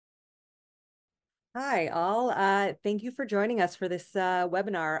Hi, all. Thank you for joining us for this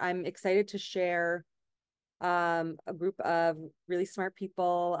webinar. I'm excited to share a group of really smart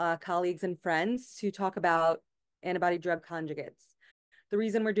people, colleagues and friends to talk about antibody-drug conjugates. The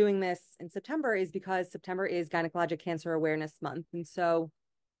reason we're doing this in September is because September is Gynecologic Cancer Awareness Month. And so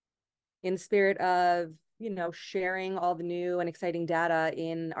in the spirit of, sharing all the new and exciting data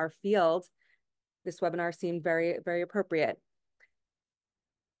in our field, this webinar seemed very, very appropriate.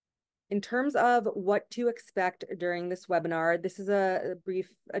 In terms of what to expect during this webinar, this is a brief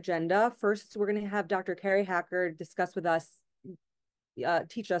agenda. First, we're going to have Dr. Kari Hacker discuss with us,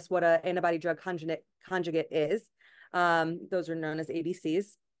 teach us what an antibody-drug conjugate is. Those are known as ADCs.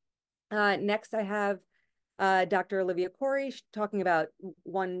 Next, I have Dr. Olivia Khouri talking about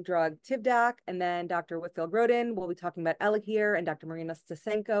one drug, Tivdak, and then Dr. Whitfield Growdon will be talking about Elahere, and Dr. Marina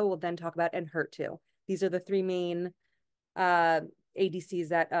Stasenko will then talk about Enhertu. These are the three main ADCs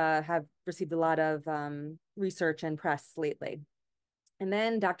that have received a lot of research and press lately. And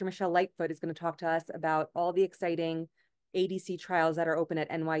then Dr. Michelle Lightfoot is going to talk to us about all the exciting ADC trials that are open at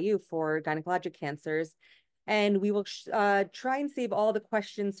NYU for gynecologic cancers. And we will try and save all the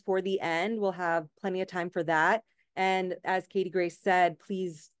questions for the end. We'll have plenty of time for that. And as Katie Grace said,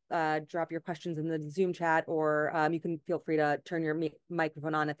 please drop your questions in the Zoom chat, or you can feel free to turn your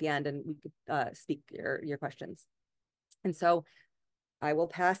microphone on at the end and we could speak your questions. And so I will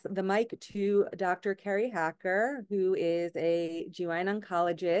pass the mic to Dr. Kari Hacker, who is a GYN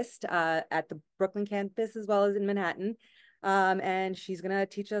oncologist at the Brooklyn campus as well as in Manhattan. And she's going to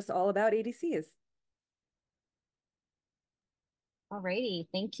teach us all about ADCs. Alrighty,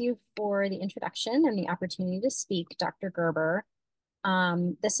 thank you for the introduction and the opportunity to speak, Dr. Gerber.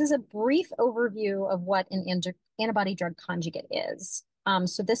 This is a brief overview of what an antibody-drug conjugate is.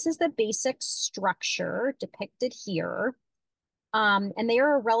 So this is the basic structure depicted here. And they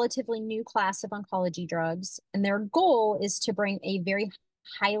are a relatively new class of oncology drugs, and their goal is to bring a very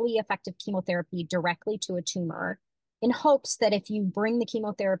highly effective chemotherapy directly to a tumor in hopes that if you bring the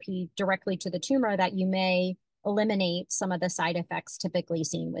chemotherapy directly to the tumor, that you may eliminate some of the side effects typically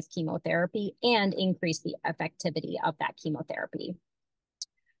seen with chemotherapy and increase the effectivity of that chemotherapy.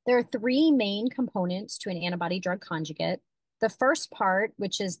 There are three main components to an antibody-drug conjugate. The first part,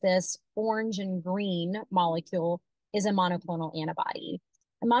 which is this orange and green molecule, is a monoclonal antibody.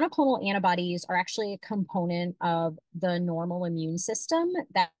 And monoclonal antibodies are actually a component of the normal immune system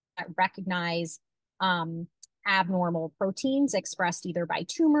that recognize abnormal proteins expressed either by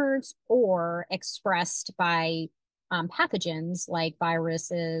tumors or expressed by pathogens like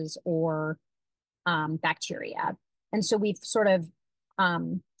viruses or bacteria. And so we've sort of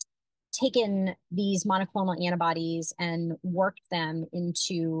taken these monoclonal antibodies and worked them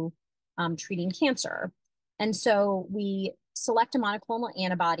into treating cancer. And so we select a monoclonal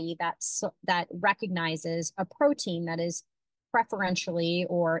antibody that recognizes a protein that is preferentially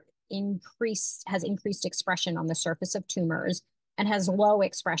or has increased expression on the surface of tumors and has low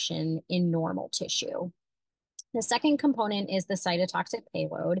expression in normal tissue. The second component is the cytotoxic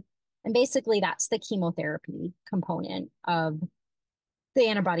payload. And basically, that's the chemotherapy component of the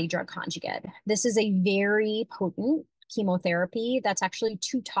antibody drug conjugate. This is a very potent chemotherapy that's actually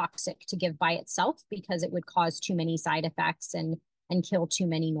too toxic to give by itself because it would cause too many side effects and kill too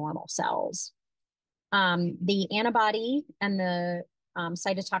many normal cells. The antibody and the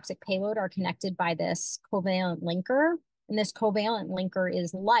cytotoxic payload are connected by this covalent linker. And this covalent linker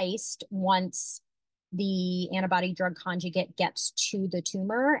is lysed once the antibody drug conjugate gets to the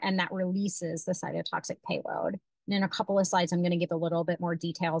tumor, and that releases the cytotoxic payload. And in a couple of slides, I'm going to give a little bit more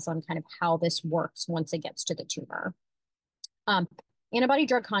details on kind of how this works once it gets to the tumor. Antibody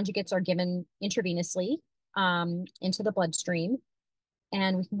drug conjugates are given intravenously into the bloodstream.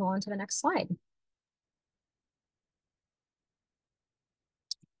 And we can go on to the next slide.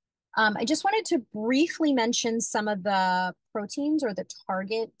 I just wanted to briefly mention some of the proteins or the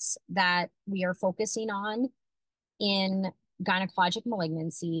targets that we are focusing on in gynecologic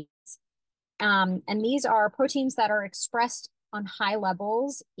malignancies. And these are proteins that are expressed on high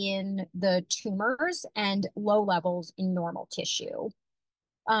levels in the tumors and low levels in normal tissue.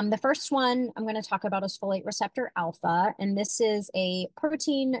 The first one I'm going to talk about is folate receptor alpha, and this is a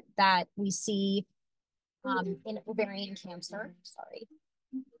protein that we see in ovarian cancer. Sorry.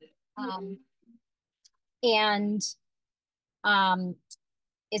 And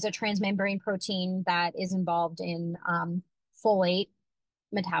is a transmembrane protein that is involved in folate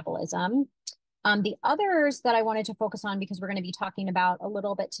metabolism. The others that I wanted to focus on, because we're going to be talking about a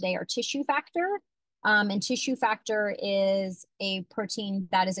little bit today, are tissue factor. And tissue factor is a protein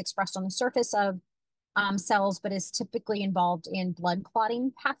that is expressed on the surface of cells, but is typically involved in blood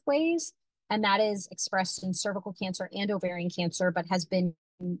clotting pathways. and that is expressed in cervical cancer and ovarian cancer, but has been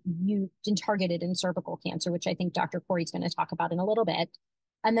targeted in cervical cancer, which I think Dr. Khouri is going to talk about in a little bit.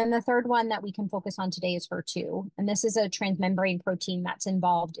 And then the third one that we can focus on today is HER2. And this is a transmembrane protein that's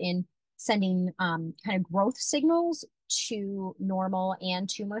involved in sending kind of growth signals to normal and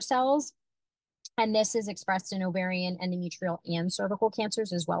tumor cells. And this is expressed in ovarian, endometrial, and cervical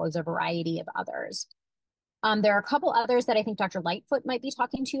cancers, as well as a variety of others. There are a couple others that I think Dr. Lightfoot might be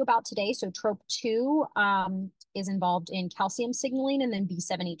talking to you about today. So TROP2 is involved in calcium signaling, and then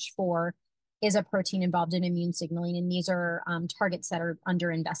B7H4 is a protein involved in immune signaling. And these are targets that are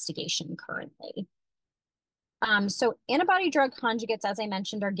under investigation currently. So antibody-drug conjugates, as I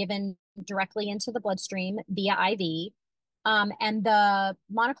mentioned, are given directly into the bloodstream via IV. And the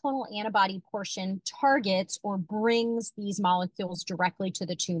monoclonal antibody portion targets or brings these molecules directly to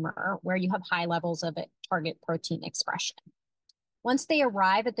the tumor where you have high levels of target protein expression. Once they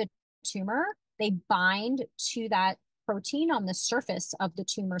arrive at the tumor, they bind to that protein on the surface of the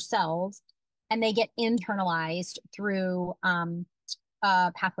tumor cells, and they get internalized through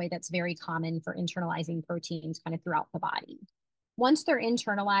a pathway that's very common for internalizing proteins kind of throughout the body. Once they're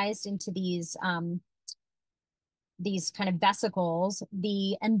internalized into these kind of vesicles,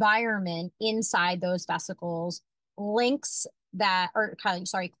 the environment inside those vesicles cleaves that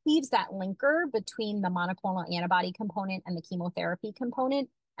linker between the monoclonal antibody component and the chemotherapy component,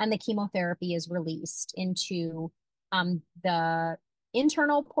 and the chemotherapy is released into the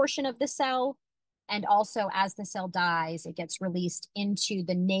internal portion of the cell, and also as the cell dies, it gets released into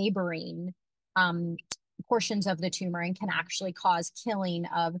the neighboring portions of the tumor and can actually cause killing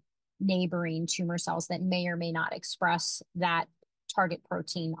of neighboring tumor cells that may or may not express that target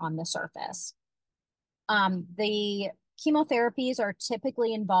protein on the surface. The chemotherapies are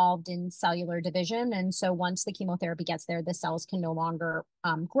typically involved in cellular division, and so once the chemotherapy gets there, the cells can no longer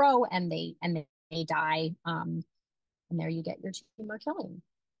grow, and they die, and there you get your tumor killing.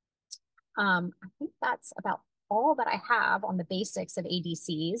 I think that's about all that I have on the basics of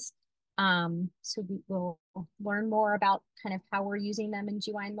ADCs. So we will learn more about kind of how we're using them in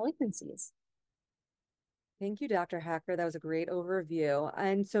GYN malignancies. Thank you, Dr. Hacker. That was a great overview.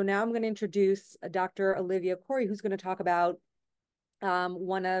 And so now I'm going to introduce Dr. Olivia Khouri, who's going to talk about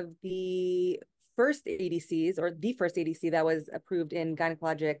one of the first ADCs, or the first ADC that was approved in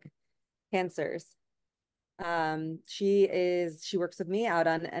gynecologic cancers. She works with me out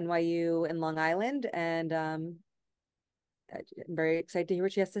on NYU in Long Island, and I'm very excited to hear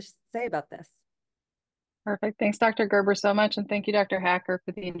what she has to say about this. Perfect. Thanks, Dr. Gerber, so much. And thank you, Dr. Hacker,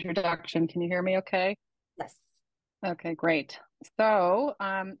 for the introduction. Can you hear me okay? Yes. Okay, great. So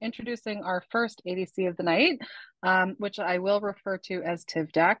introducing our first ADC of the night, which I will refer to as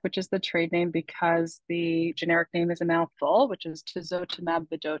Tivdak, which is the trade name because the generic name is a mouthful, which is tisotumab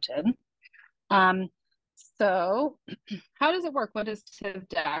vedotin. So how does it work? What is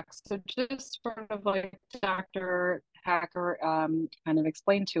Tivdak? So just sort of like Dr. Hacker kind of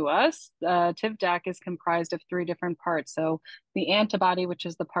explained to us, Tivdak is comprised of three different parts. So the antibody, which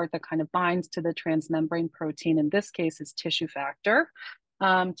is the part that kind of binds to the transmembrane protein, in this case is tissue factor.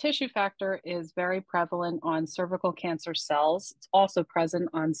 Tissue factor is very prevalent on cervical cancer cells. It's also present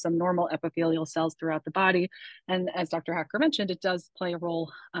on some normal epithelial cells throughout the body. And as Dr. Hacker mentioned, it does play a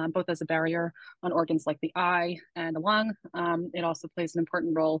role both as a barrier on organs like the eye and the lung. It also plays an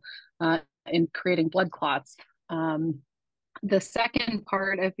important role in creating blood clots. The second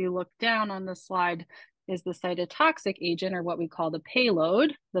part, if you look down on the slide, is the cytotoxic agent, or what we call the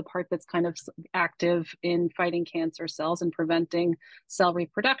payload, the part that's kind of active in fighting cancer cells and preventing cell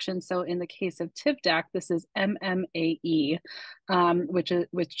reproduction. So in the case of Tivdak, this is MMAE,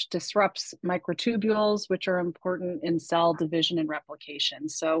 which disrupts microtubules, which are important in cell division and replication.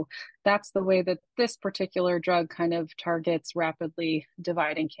 So that's the way that this particular drug kind of targets rapidly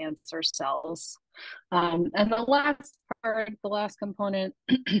dividing cancer cells. And the last part, the last component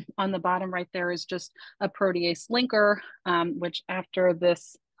on the bottom right there is just a protease linker, which after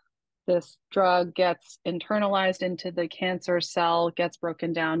this drug gets internalized into the cancer cell, gets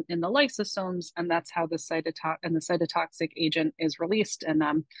broken down in the lysosomes, and that's how the cytotoxic agent is released and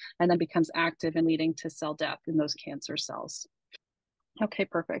then becomes active and leading to cell death in those cancer cells. Okay,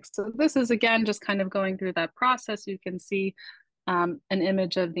 perfect. So this is, again, just kind of going through that process. You can see an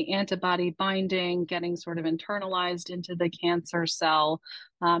image of the antibody binding, getting sort of internalized into the cancer cell,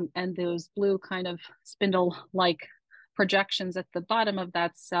 and those blue kind of spindle-like projections at the bottom of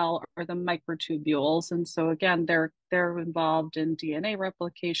that cell are the microtubules. And so again, they're involved in DNA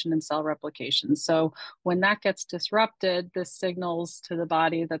replication and cell replication. So when that gets disrupted, this signals to the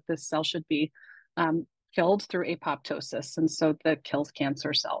body that this cell should be killed through apoptosis. And so that kills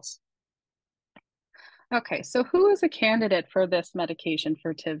cancer cells. Okay, so who is a candidate for this medication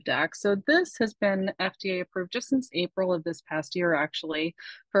for Tivdak? So this has been FDA approved just since April of this past year, actually,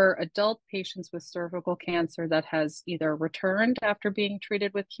 for adult patients with cervical cancer that has either returned after being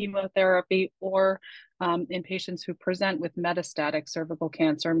treated with chemotherapy or in patients who present with metastatic cervical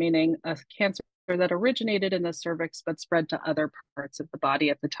cancer, meaning a cancer that originated in the cervix but spread to other parts of the body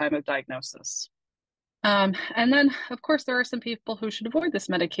at the time of diagnosis. And then, of course, there are some people who should avoid this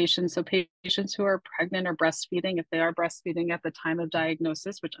medication. So patients who are pregnant or breastfeeding, if they are breastfeeding at the time of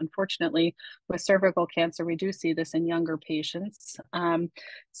diagnosis, which unfortunately with cervical cancer, we do see this in younger patients.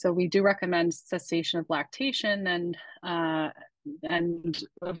 So we do recommend cessation of lactation and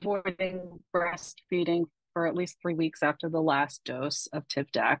avoiding breastfeeding for at least 3 weeks after the last dose of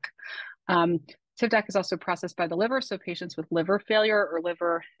Tivdak. Tivdak is also processed by the liver, so patients with liver failure or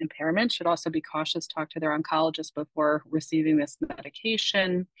liver impairment should also be cautious, talk to their oncologist before receiving this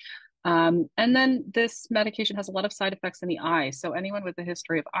medication. And then this medication has a lot of side effects in the eye. So anyone with a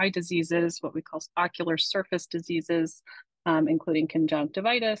history of eye diseases, what we call ocular surface diseases, including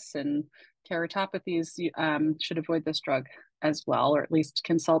conjunctivitis and keratopathies, should avoid this drug as well, or at least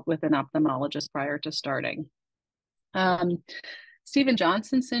consult with an ophthalmologist prior to starting.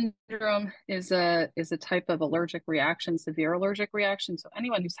 Stevens-Johnson syndrome is a type of allergic reaction, severe allergic reaction. So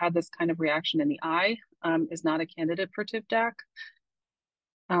anyone who's had this kind of reaction in the eye is not a candidate for Tivdak.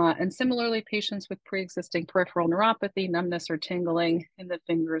 And similarly, patients with pre-existing peripheral neuropathy, numbness or tingling in the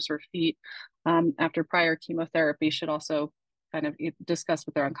fingers or feet after prior chemotherapy should also kind of discuss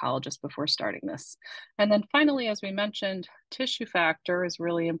with their oncologist before starting this. And then finally, as we mentioned, tissue factor is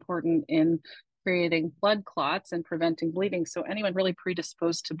really important in creating blood clots and preventing bleeding. So anyone really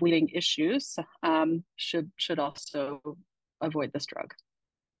predisposed to bleeding issues should also avoid this drug.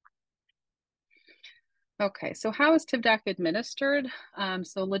 Okay, so how is Tivdak administered?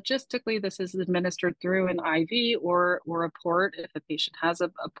 So logistically, this is administered through an IV or a port if a patient has a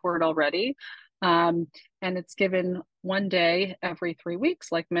port already. And it's given 1 day every 3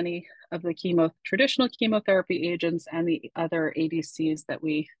 weeks, like many of the traditional chemotherapy agents and the other ADCs that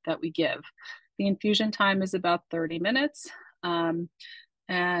we give. The infusion time is about 30 minutes. And,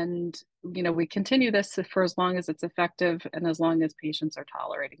 we continue this for as long as it's effective and as long as patients are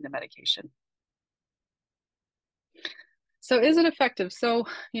tolerating the medication. So is it effective? So,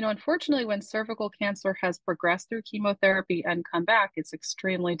 unfortunately, when cervical cancer has progressed through chemotherapy and come back, it's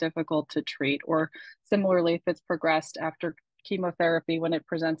extremely difficult to treat. Or similarly, if it's progressed after chemotherapy when it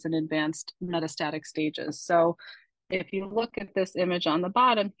presents in advanced metastatic stages. So if you look at this image on the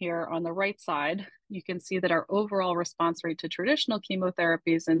bottom here on the right side, you can see that our overall response rate to traditional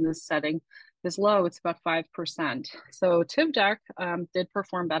chemotherapies in this setting is low. It's about 5%. So Tivdak did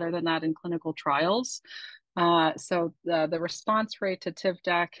perform better than that in clinical trials. So the response rate to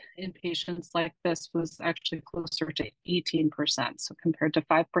Tivdak in patients like this was actually closer to 18%, so compared to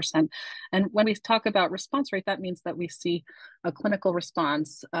 5%. And when we talk about response rate, that means that we see a clinical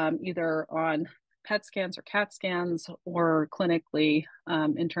response either on PET scans or CAT scans or clinically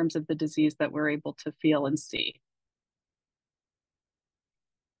in terms of the disease that we're able to feel and see.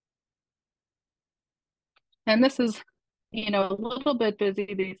 And this is a little bit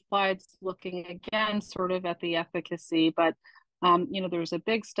busy, these slides looking again sort of at the efficacy, but there's a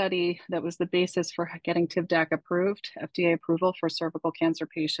big study that was the basis for getting Tivdak approved, FDA approval for cervical cancer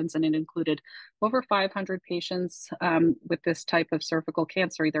patients, and it included over 500 patients with this type of cervical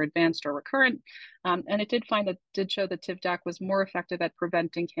cancer, either advanced or recurrent. And it did show that Tivdak was more effective at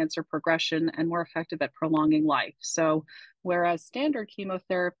preventing cancer progression and more effective at prolonging life. So whereas standard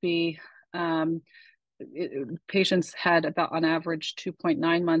chemotherapy, patients had about on average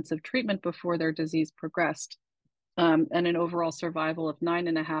 2.9 months of treatment before their disease progressed, and an overall survival of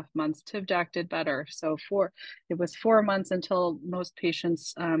 9.5 months. Tivdak did better. So it was 4 months until most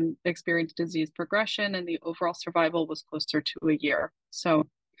patients experienced disease progression, and the overall survival was closer to a year. So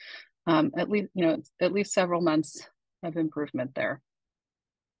at least several months of improvement there.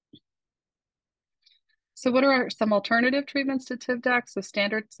 So what are some alternative treatments to Tivdak? So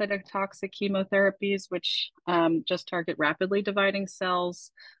standard cytotoxic chemotherapies, which just target rapidly dividing cells.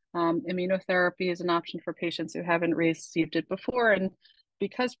 Immunotherapy is an option for patients who haven't received it before. And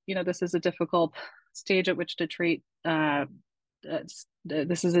because, this is a difficult stage at which to treat, this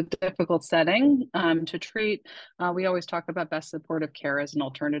is a difficult setting to treat, we always talk about best supportive care as an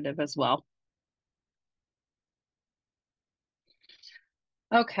alternative as well.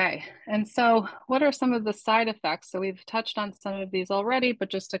 Okay, and so what are some of the side effects? So we've touched on some of these already, but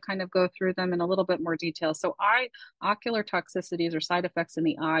just to kind of go through them in a little bit more detail. So ocular toxicities or side effects in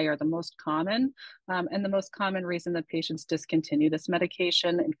the eye are the most common, and the most common reason that patients discontinue this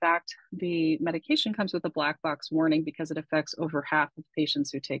medication. In fact, the medication comes with a black box warning because it affects over half of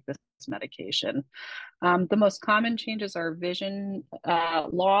patients who take this medication. The most common changes are vision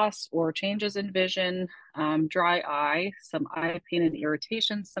loss or changes in vision, dry eye, some eye pain and irritation.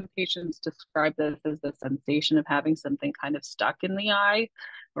 Some patients describe this as the sensation of having something kind of stuck in the eye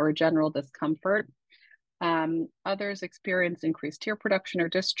or a general discomfort. Others experience increased tear production or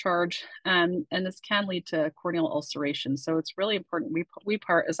discharge, and this can lead to corneal ulceration. So it's really important. We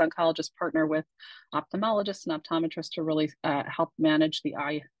as oncologists partner with ophthalmologists and optometrists to really help manage the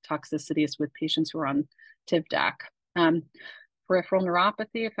eye toxicities with patients who are on Tivdak. Peripheral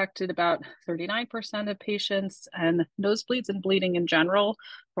neuropathy affected about 39% of patients, and nosebleeds and bleeding in general,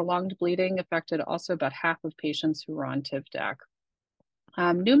 prolonged bleeding affected also about half of patients who were on Tivdak.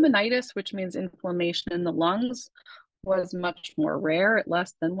 Pneumonitis, which means inflammation in the lungs, was much more rare at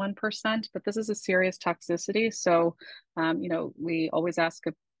less than 1%, but this is a serious toxicity. So, we always ask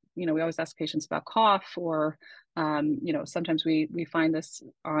patients about cough, or, sometimes we find this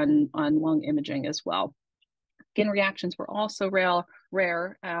on lung imaging as well. Skin reactions were also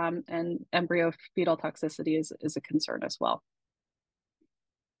rare, and embryo fetal toxicity is a concern as well.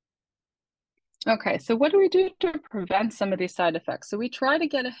 Okay, so what do we do to prevent some of these side effects? So we try to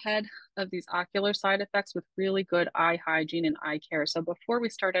get ahead of these ocular side effects with really good eye hygiene and eye care. So before we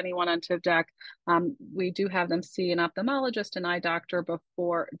start anyone on Tivdak, we do have them see an ophthalmologist, an eye doctor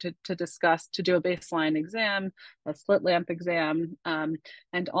before to do a baseline exam, a slit lamp exam,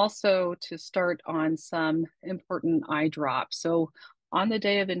 and also to start on some important eye drops. So on the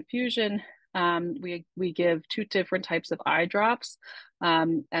day of infusion, we give 2 different types of eye drops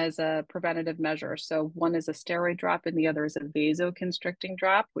as a preventative measure. So one is a steroid drop and the other is a vasoconstricting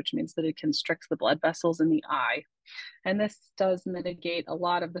drop, which means that it constricts the blood vessels in the eye. And this does mitigate a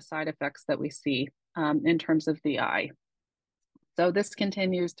lot of the side effects that we see in terms of the eye. So this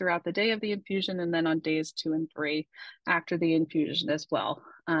continues throughout the day of the infusion and then on days 2 and 3 after the infusion as well.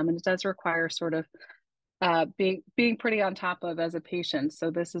 And it does require sort of being pretty on top of as a patient. So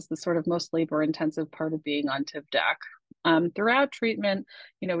this is the sort of most labor intensive part of being on Tivdak. Throughout treatment,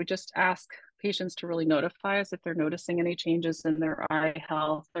 we just ask patients to really notify us if they're noticing any changes in their eye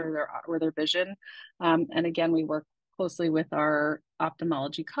health or their vision. And again, we work closely with our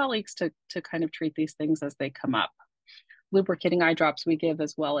ophthalmology colleagues to kind of treat these things as they come up. Lubricating eye drops we give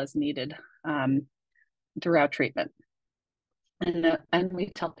as well as needed throughout treatment. And we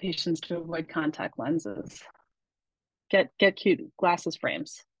tell patients to avoid contact lenses. Get cute glasses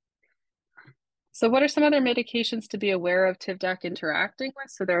frames. So what are some other medications to be aware of Tivdak interacting with?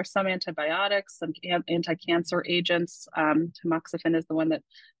 So there are some antibiotics, some anti-cancer agents. Tamoxifen is the one that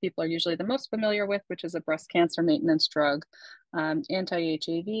people are usually the most familiar with, which is a breast cancer maintenance drug.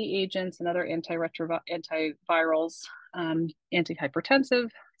 Anti-HAV agents and other antivirals, antihypertensive,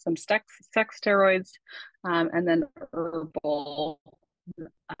 some sex steroids, and then herbal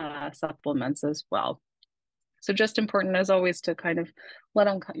supplements as well. So just important as always to kind of let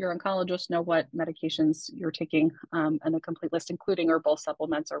your oncologist know what medications you're taking, and a complete list, including herbal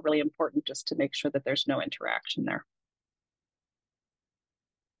supplements, are really important just to make sure that there's no interaction there.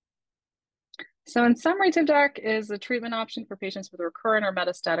 So in summary, Tivdak is a treatment option for patients with recurrent or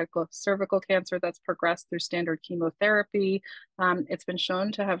metastatic cervical cancer that's progressed through standard chemotherapy. It's been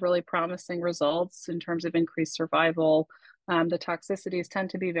shown to have really promising results in terms of increased survival. The toxicities tend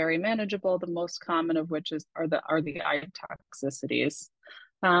to be very manageable, the most common of which are the eye toxicities.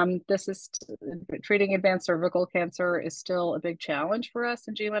 Treating advanced cervical cancer is still a big challenge for us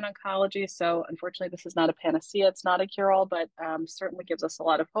in GYN oncology. So unfortunately, this is not a panacea. It's not a cure-all, but certainly gives us a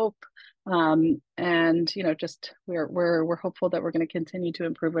lot of hope. And just we're hopeful that we're going to continue to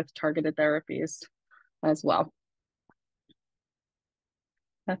improve with targeted therapies as well.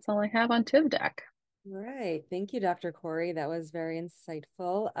 That's all I have on Tivdak. All right. Thank you, Dr. Khouri. That was very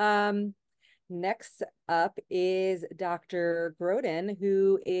insightful. Next up is Dr. Growdon,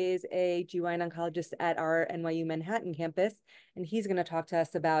 who is a GYN oncologist at our NYU Manhattan campus, and he's going to talk to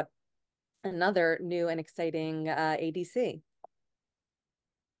us about another new and exciting ADC.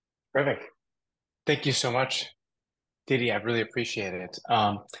 Perfect. Thank you so much, Didi. I really appreciate it.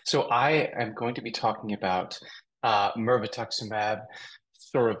 So I am going to be talking about Mirvetuximab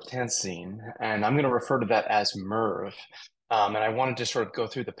Soravtansine, and I'm going to refer to that as MIRV. And I wanted to sort of go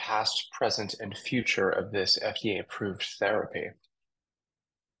through the past, present, and future of this FDA-approved therapy.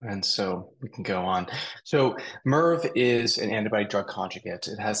 And so we can go on. So MIRV is an antibody-drug conjugate.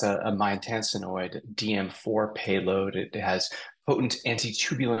 It has a maytansinoid DM4 payload. It has potent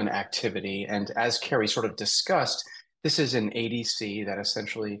antitubulin activity. And as Kari sort of discussed, this is an ADC that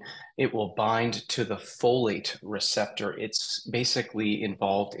essentially it will bind to the folate receptor. It's basically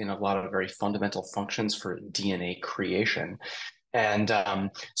involved in a lot of very fundamental functions for DNA creation. And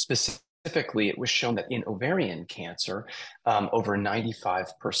specifically, it was shown that in ovarian cancer, over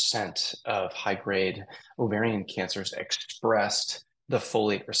 95% of high-grade ovarian cancers expressed the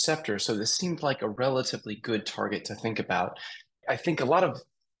folate receptor. So this seemed like a relatively good target to think about. I think a lot of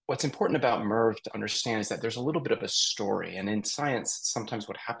what's important about MIRV to understand is that there's a little bit of a story. And in science, sometimes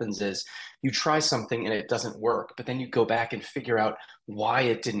what happens is you try something and it doesn't work, but then you go back and figure out why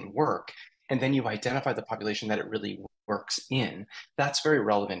it didn't work. And then you identify the population that it really works in. That's very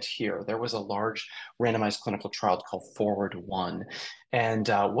relevant here. There was a large randomized clinical trial called Forward 1. And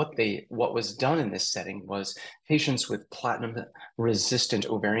what was done in this setting was patients with platinum-resistant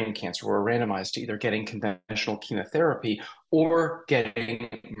ovarian cancer were randomized to either getting conventional chemotherapy or getting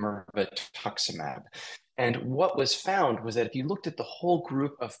Mirvetuximab. And what was found was that if you looked at the whole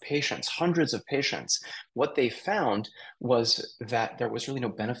group of patients, hundreds of patients, what they found was that there was really no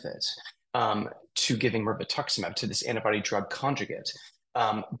benefit to giving Mirvetuximab, to this antibody-drug conjugate.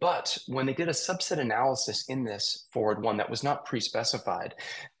 But when they did a subset analysis in this Forward 1 that was not pre-specified,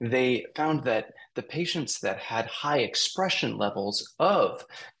 they found that the patients that had high expression levels of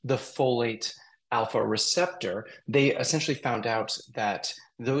the folate alpha receptor, they essentially found out that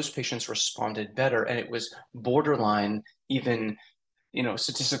those patients responded better, and it was borderline even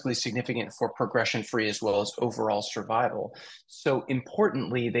statistically significant for progression-free as well as overall survival. So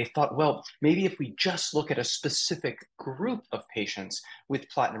importantly, they thought, well, maybe if we just look at a specific group of patients with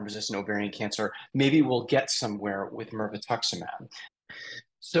platinum-resistant ovarian cancer, maybe we'll get somewhere with Mirvetuximab.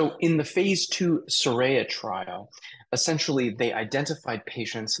 So in the phase 2 Soraya trial, essentially they identified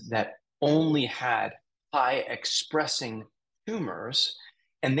patients that only had high-expressing tumors,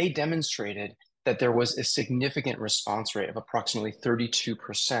 and they demonstrated that there was a significant response rate of approximately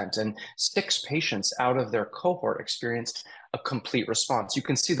 32%, and 6 patients out of their cohort experienced a complete response. You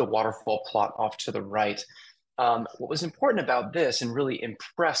can see the waterfall plot off to the right. What was important about this and really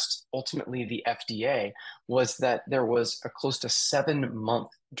impressed ultimately the FDA was that there was a close to 7-month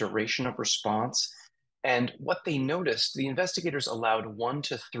duration of response. And what they noticed, the investigators allowed 1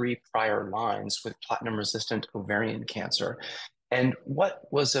 to 3 prior lines with platinum-resistant ovarian cancer. And what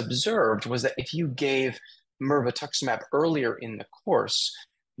was observed was that if you gave Mirvetuximab earlier in the course,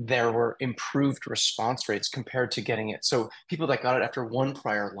 there were improved response rates compared to getting it. So people that got it after 1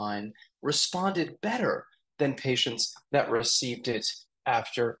 prior line responded better than patients that received it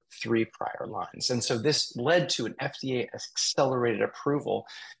after 3 prior lines. And so this led to an FDA accelerated approval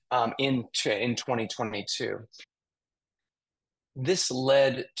in 2022. This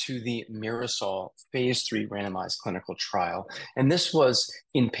led to the Mirasol phase 3 randomized clinical trial. And this was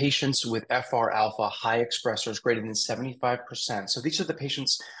in patients with FR alpha high expressors greater than 75%. So these are the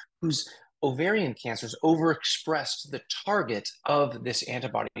patients whose ovarian cancers overexpressed the target of this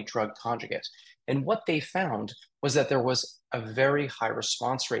antibody-drug conjugate. And what they found was that there was a very high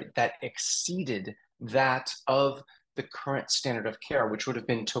response rate that exceeded that of the current standard of care, which would have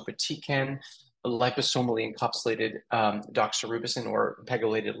been topotecan, liposomally encapsulated doxorubicin or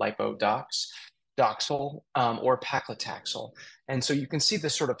pegylated lipodox, Doxil, or paclitaxel. And so you can see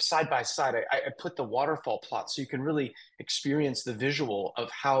this sort of side by side. I put the waterfall plot so you can really experience the visual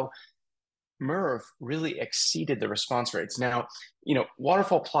of how MIRV really exceeded the response rates. Now,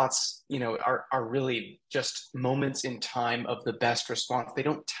 waterfall plots, are really just moments in time of the best response. They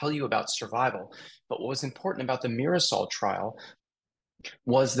don't tell you about survival. But what was important about the Mirasol trial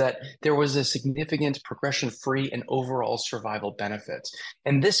was that there was a significant progression-free and overall survival benefit.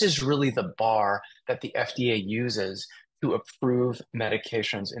 And this is really the bar that the FDA uses to approve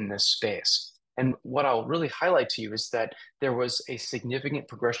medications in this space. And what I'll really highlight to you is that there was a significant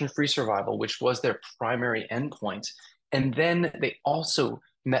progression-free survival, which was their primary endpoint. And then they also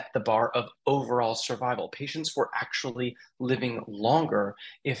met the bar of overall survival. Patients were actually living longer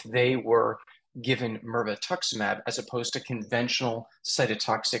if they were given Mirvetuximab as opposed to conventional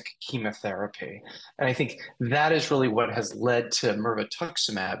cytotoxic chemotherapy. And I think that is really what has led to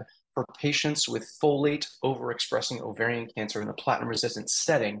Mirvetuximab for patients with folate overexpressing ovarian cancer in the platinum-resistant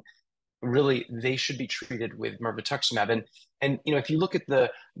setting. Really, they should be treated with Mirvetuximab. And if you look at the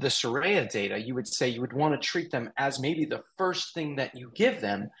Soraya data, you would say you would want to treat them as maybe the first thing that you give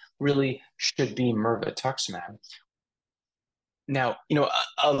them really should be Mirvetuximab. Now,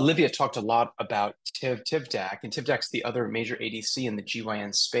 Olivia talked a lot about Tivdak, and Tivdak's the other major ADC in the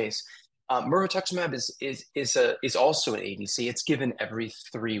GYN space. Mirvetuximab is also an ADC. It's given every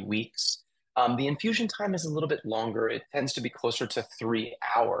 3 weeks. The infusion time is a little bit longer. It tends to be closer to 3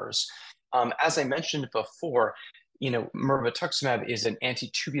 hours. As I mentioned before, mirvetuximab is an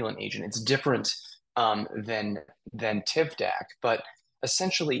antitubulin agent. It's different than Tivdak, but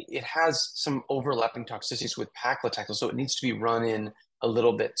essentially it has some overlapping toxicities with paclitaxel, so it needs to be run in a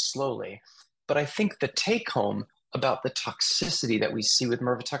little bit slowly. But I think the take home about the toxicity that we see with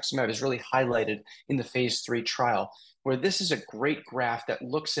mirvetuximab is really highlighted in the phase 3 trial, where this is a great graph that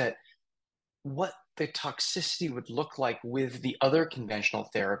looks at what the toxicity would look like with the other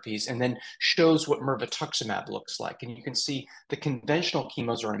conventional therapies and then shows what mirvetuximab looks like. And you can see the conventional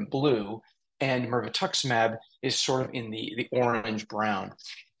chemos are in blue and mirvetuximab is sort of in the orange brown.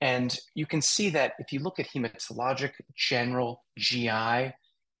 And you can see that if you look at hematologic, general, GI,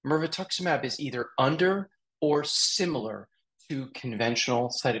 mirvetuximab is either under or similar to conventional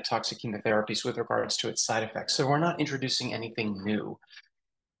cytotoxic chemotherapies with regards to its side effects. So we're not introducing anything new.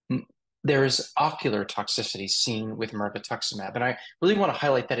 There is ocular toxicity seen with mirvetuximab, and I really want to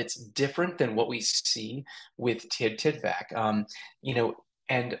highlight that it's different than what we see with Tivdak.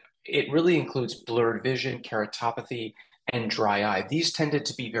 And it really includes blurred vision, keratopathy, and dry eye. These tended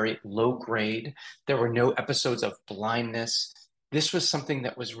to be very low grade. There were no episodes of blindness. This was something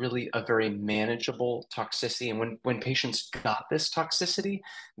that was really a very manageable toxicity. And when patients got this toxicity,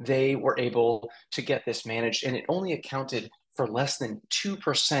 they were able to get this managed, and it only accounted for less than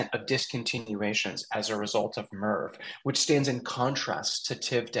 2% of discontinuations as a result of MIRV, which stands in contrast to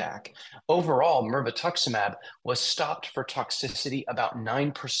Tivdak. Overall, mirvetuximab was stopped for toxicity about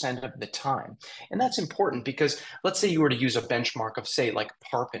 9% of the time. And that's important because let's say you were to use a benchmark of, say, like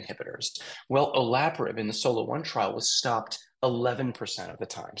PARP inhibitors. Well, olaparib in the SOLO-1 trial was stopped 11% of the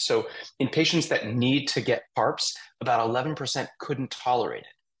time. So in patients that need to get PARPs, about 11% couldn't tolerate it.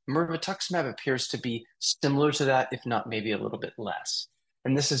 Mirvetuximab appears to be similar to that, if not maybe a little bit less.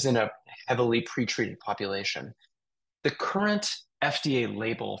 And this is in a heavily pretreated population. The current FDA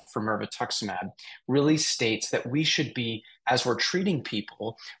label for mirvetuximab really states that we should be, as we're treating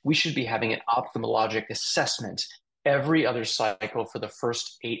people, we should be having an ophthalmologic assessment every other cycle for the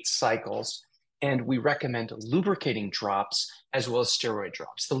first 8 cycles. And we recommend lubricating drops as well as steroid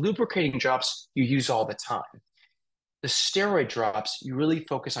drops. The lubricating drops you use all the time. The steroid drops, you really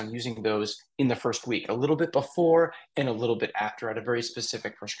focus on using those in the first week, a little bit before and a little bit after at a very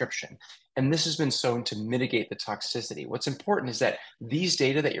specific prescription. And this has been shown to mitigate the toxicity. What's important is that these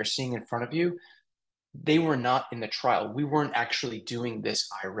data that you're seeing in front of you, they were not in the trial. We weren't actually doing this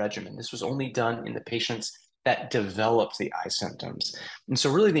eye regimen. This was only done in the patients that developed the eye symptoms. And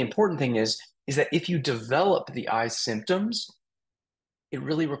so really the important thing is that if you develop the eye symptoms, it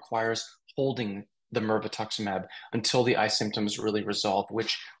really requires holding the mirvetuximab until the eye symptoms really resolve,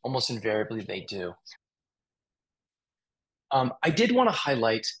 which almost invariably they do. I did want to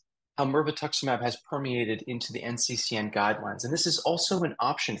highlight how mirvetuximab has permeated into the NCCN guidelines, and this is also an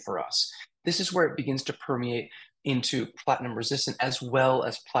option for us. This is where it begins to permeate into platinum-resistant as well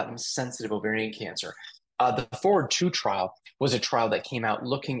as platinum-sensitive ovarian cancer. The FORWARD-2 trial was a trial that came out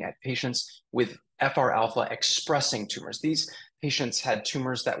looking at patients with FR-alpha expressing tumors. These patients had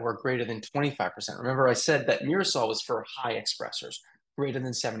tumors that were greater than 25%. Remember, I said that Mirasol was for high expressors, greater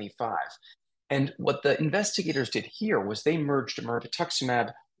than 75. And what the investigators did here was they merged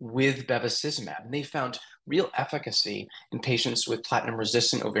mirvetuximab with bevacizumab, and they found real efficacy in patients with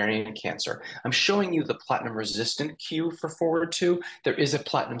platinum-resistant ovarian cancer. I'm showing you the platinum-resistant Q for FORWARD-2. There is a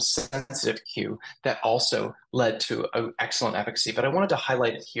platinum-sensitive Q that also led to excellent efficacy, but I wanted to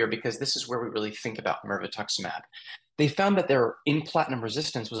highlight it here because this is where we really think about mirvetuximab. They found that there in platinum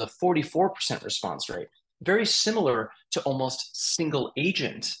resistance was a 44% response rate, very similar to almost single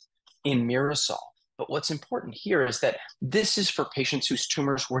agent in Mirasol. But what's important here is that this is for patients whose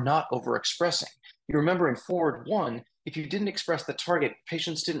tumors were not overexpressing. You remember in FORWARD-1, if you didn't express the target,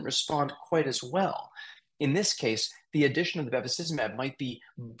 patients didn't respond quite as well. In this case, the addition of the bevacizumab might be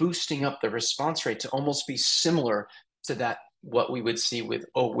boosting up the response rate to almost be similar to that what we would see with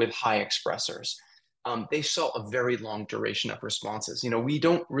high expressors. They saw a very long duration of responses. We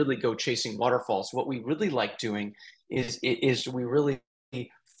don't really go chasing waterfalls. What we really like doing is we really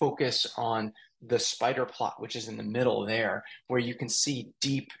focus on the spider plot, which is in the middle there, where you can see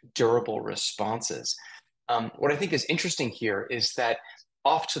deep, durable responses. What I think is interesting here is that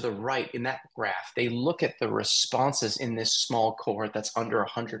off to the right in that graph, they look at the responses in this small cohort that's under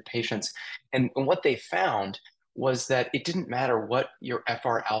 100 patients. And what they found was that it didn't matter what your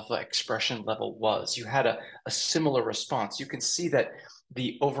FR alpha expression level was. You had a similar response. You can see that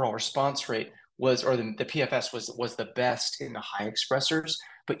the overall response rate was, or the PFS was the best in the high expressors,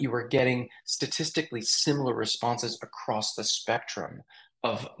 but you were getting statistically similar responses across the spectrum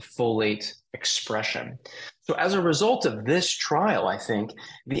of folate expression. So as a result of this trial, I think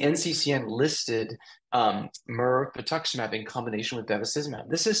the NCCN listed Mirvetuximab in combination with bevacizumab.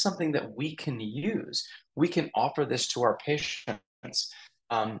 This is something that we can use. We can offer this to our patients.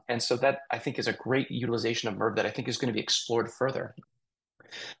 And so that, I think, is a great utilization of Mirv that I think is going to be explored further.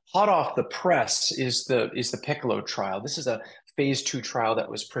 Hot off the press is the Piccolo trial. This is a phase 2 trial that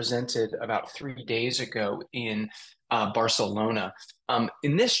was presented about 3 days ago in Barcelona.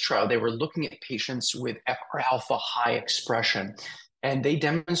 In this trial, they were looking at patients with FR alpha high expression, and they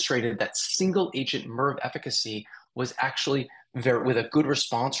demonstrated that single agent Mirv efficacy was actually with a good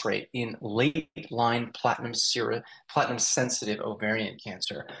response rate in late line platinum sensitive ovarian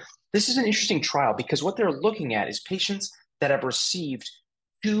cancer. This is an interesting trial because what they're looking at is patients that have received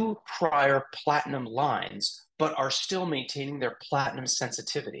 2 prior platinum lines, but are still maintaining their platinum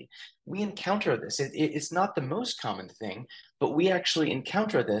sensitivity. We encounter this. It's not the most common thing, but we actually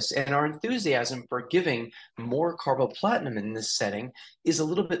encounter this, and our enthusiasm for giving more carboplatin in this setting is a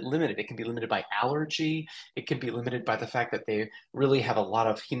little bit limited. It can be limited by allergy. It can be limited by the fact that they really have a lot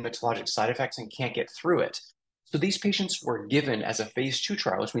of hematologic side effects and can't get through it. So these patients were given, as a phase 2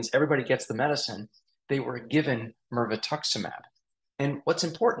 trial, which means everybody gets the medicine, they were given Mirvetuximab. And what's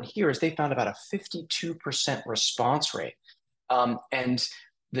important here is they found about a 52% response rate. And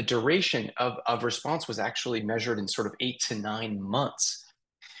the duration of response was actually measured in sort of 8 to 9 months.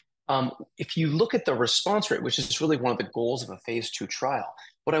 If you look at the response rate, which is really one of the goals of a phase 2 trial,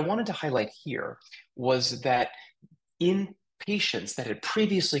 what I wanted to highlight here was that in patients that had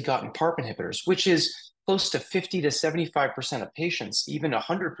previously gotten PARP inhibitors, which is close to 50 to 75% of patients, even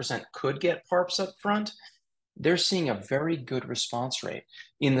 100% could get PARPs up front, they're seeing a very good response rate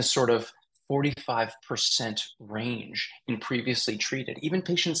in the sort of 45% range in previously treated, even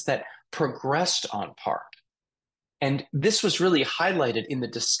patients that progressed on PARP. And this was really highlighted in the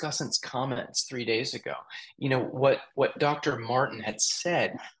discussant's comments 3 days ago. You know, what Dr. Martin had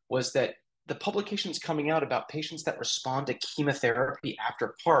said was that the publications coming out about patients that respond to chemotherapy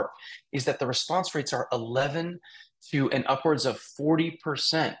after PARP is that the response rates are 11 to and upwards of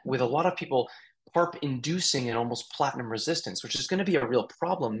 40%, with a lot of people PARP inducing and almost platinum resistance, which is going to be a real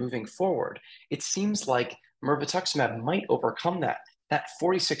problem moving forward. It seems like Mirvetuximab might overcome that. That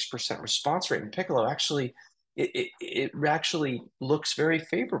 46% response rate in Piccolo actually, it actually looks very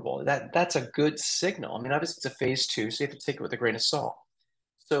favorable. That's a good signal. I mean, obviously it's a phase 2, so you have to take it with a grain of salt.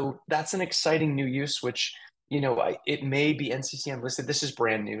 So that's an exciting new use, which, you know, it may be NCCN listed. This is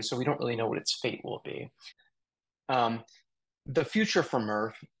brand new, so we don't really know what its fate will be. The future for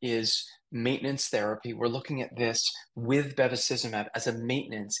Mirv is maintenance therapy. We're looking at this with bevacizumab as a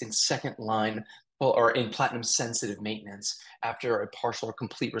maintenance in second line or in platinum sensitive maintenance after a partial or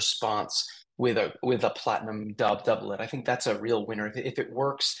complete response with a platinum doublet. I think that's a real winner. If it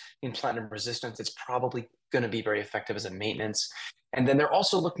works in platinum resistance, it's probably going to be very effective as a maintenance. And then they're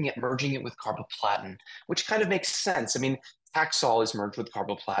also looking at merging it with carboplatin, which kind of makes sense. I mean, Taxol is merged with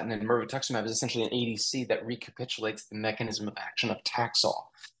carboplatin, and Mirvetuximab is essentially an ADC that recapitulates the mechanism of action of Taxol.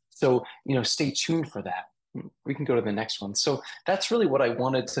 So, you know, stay tuned for that. We can go to the next one. So that's really what I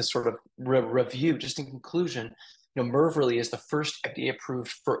wanted to sort of review. Just in conclusion, you know, Mirv really is the first FDA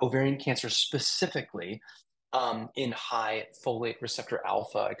approved for ovarian cancer specifically, in high folate receptor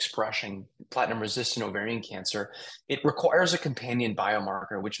alpha expression platinum-resistant ovarian cancer. It requires a companion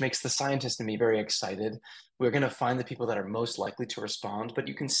biomarker, which makes the scientist and me very excited. We're going to find the people that are most likely to respond, but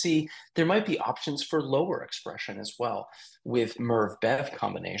you can see there might be options for lower expression as well with Mirv-Bev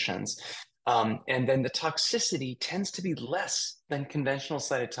combinations. And then the toxicity tends to be less than conventional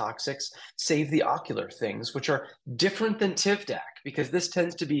cytotoxics, save the ocular things, which are different than Tivdak, because this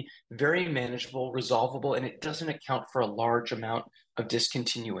tends to be very manageable, resolvable, and it doesn't account for a large amount of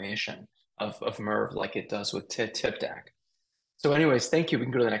discontinuation of Mirv like it does with Tivdak. So anyways, thank you. We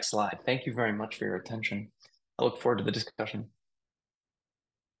can go to the next slide. Thank you very much for your attention. I look forward to the discussion.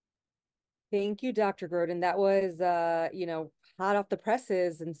 Thank you, Dr. Growdon. That was, you know, hot off the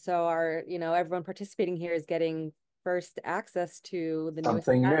presses. And so our, you know, everyone participating here is getting first access to the newest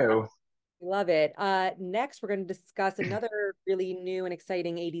Something new. Love it. Next, we're going to discuss another really new and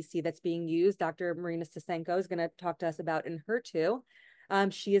exciting ADC that's being used. Dr. Marina Stasenko is going to talk to us about Enhertu.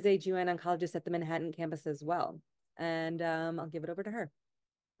 She is a GYN oncologist at the Manhattan campus as well. And I'll give it over to her.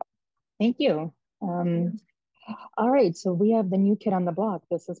 Thank you. All right, so we have the new kid on the block.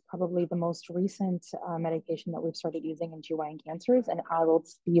 This is probably the most recent medication that we've started using in GYN cancers, and I will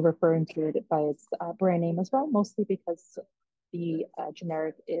be referring to it by its brand name as well, mostly because the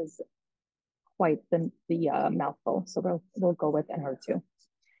generic is quite the mouthful. So we'll go with Enhertu.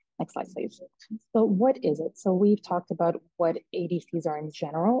 Next slide, please. So what is it? So we've talked about what ADCs are in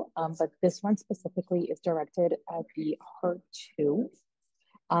general, but this one specifically is directed at the HER2.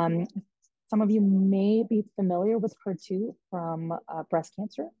 Some of you may be familiar with HER2 from breast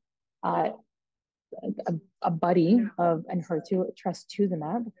cancer. A buddy of Enhertu,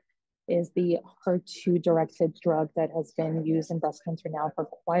 Trastuzuman, is the HER2-directed drug that has been used in breast cancer now for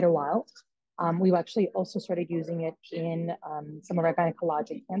quite a while. We've actually also started using it in some of our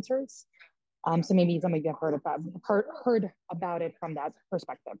gynecologic cancers. So maybe some of you have heard about it from that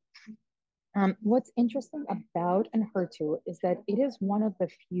perspective. What's interesting about Enhertu is that it is one of the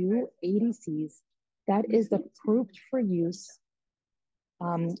few ADCs that is approved for use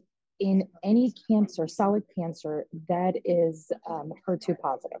in any cancer, solid cancer, that is HER2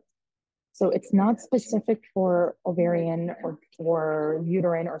 positive. So it's not specific for ovarian or for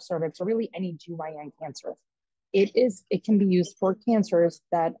uterine or cervix or really any GYN cancer. It can be used for cancers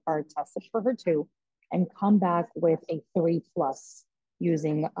that are tested for HER2 and come back with a 3+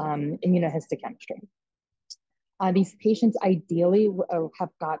 using immunohistochemistry. These patients ideally have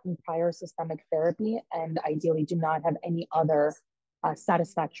gotten prior systemic therapy and ideally do not have any other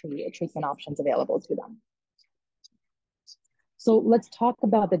satisfactory treatment options available to them. So let's talk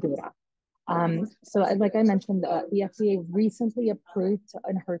about the data. So like I mentioned, the FDA recently approved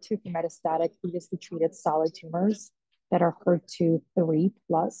Enhertu for metastatic previously treated solid tumors that are HER2 3+.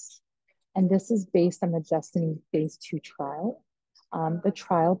 And this is based on the Destiny phase 2 trial. The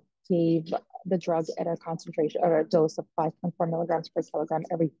trial gave the drug at a concentration or a dose of 5.4 milligrams per kilogram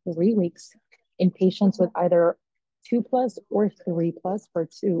every 3 weeks in patients with either 2+ or 3+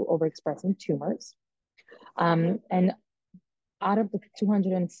 HER2 overexpressing tumors. And out of the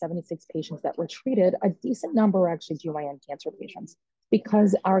 276 patients that were treated, a decent number were actually GYN cancer patients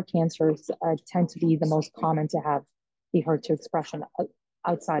because our cancers tend to be the most common to have the HER2 expression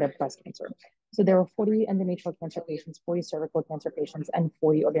outside of breast cancer. So there were 40 endometrial cancer patients, 40 cervical cancer patients, and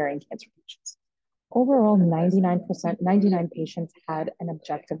 40 ovarian cancer patients. Overall, 99 patients had an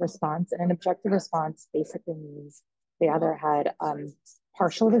objective response, and an objective response basically means they either had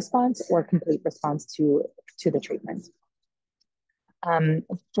partial response or complete response to the treatment.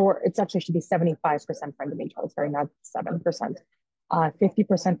 It's actually should be 75% for endometrial, sorry, not 7%.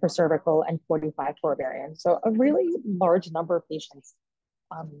 50% for cervical and 45% for ovarian. So a really large number of patients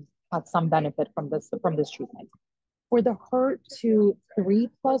had some benefit from this treatment. For the HER2 3+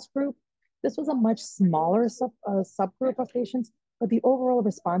 group, this was a much smaller subgroup of patients, but the overall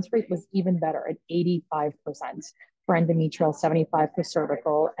response rate was even better at 85% for endometrial, 75% for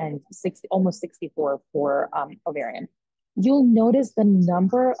cervical, and almost 64% for ovarian. You'll notice the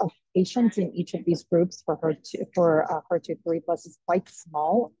number of patients in each of these groups for HER2 3+ is quite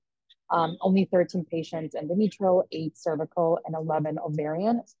small. Only 13 patients endometrial, 8 cervical, and 11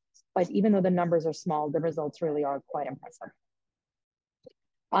 ovarian. But even though the numbers are small, the results really are quite impressive.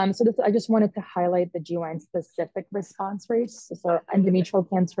 I just wanted to highlight the GYN specific response rates. So endometrial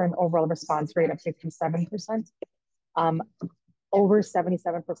cancer, an overall response rate of 57%. Over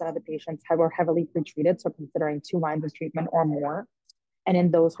 77% of the patients were heavily pretreated, so considering 2 lines of treatment or more. And in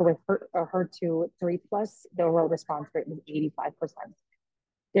those who were HER2 3+, the overall response rate was 85%.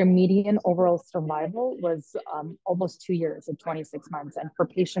 Their median overall survival was almost 2 years at 26 months. And for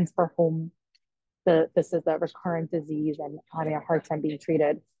patients for whom this is a recurrent disease and having a hard time being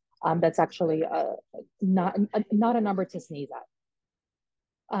treated, that's actually not a number to sneeze at.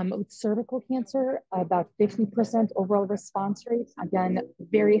 With cervical cancer, about 50% overall response rate. Again,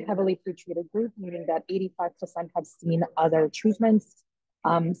 very heavily pretreated group, meaning that 85% have seen other treatments.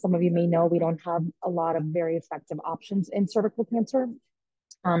 Some of you may know we don't have a lot of very effective options in cervical cancer.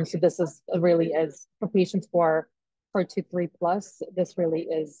 So this is really is for patients who are HER2 3+, this really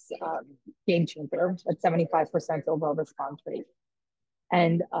is game changer at 75% overall response rate.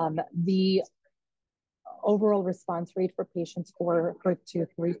 And the overall response rate for patients who are HER2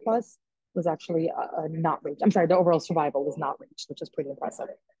 3+ was actually not reached. I'm sorry, the overall survival was not reached, which is pretty impressive.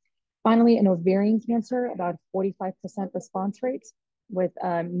 Finally, in ovarian cancer, about 45% response rate with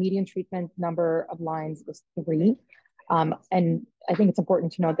median treatment number of lines was 3. And I think it's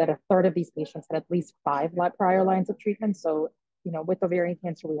important to note that a third of these patients had at least 5 prior lines of treatment. So, with ovarian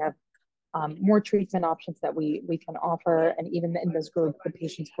cancer, we have more treatment options that we can offer. And even in this group, the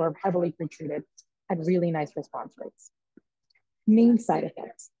patients who are heavily pretreated had really nice response rates. Main side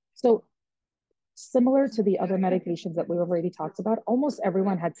effects. So Similar to the other medications that we already talked about, almost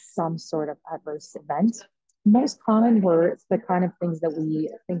everyone had some sort of adverse event. Most common were the kind of things that we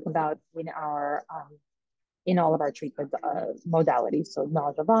think about in all of our treatment modalities. So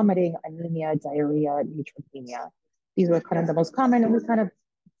nausea, vomiting, anemia, diarrhea, neutropenia. These were kind of the most common, and we kind of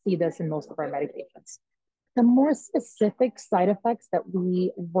see this in most of our medications. The more specific side effects that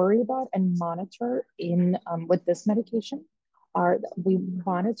we worry about and monitor in with this medication are we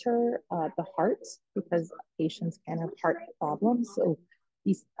monitor the heart, because patients can have heart problems. So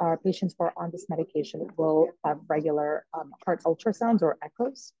these patients who are on this medication will have regular heart ultrasounds or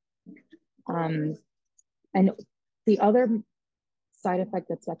echoes. And the other side effect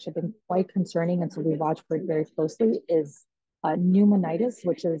that's actually been quite concerning, and so we watch for it very closely, is pneumonitis,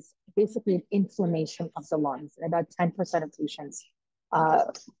 which is basically an inflammation of the lungs. And about 10% of patients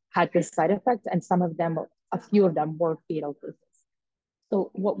had this side effect, and a few of them were fatal cases.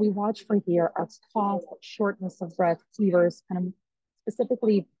 So what we watch for here are cough, shortness of breath, fevers, kind of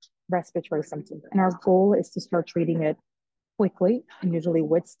specifically respiratory symptoms. And our goal is to start treating it quickly, and usually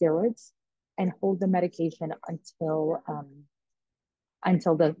with steroids, and hold the medication until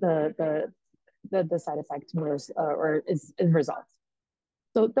the side effect is resolved.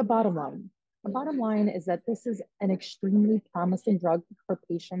 So the bottom line is that this is an extremely promising drug for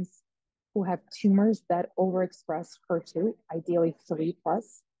patients who have tumors that overexpress HER2, ideally 3+,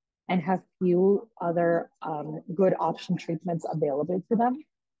 and have few other good option treatments available to them.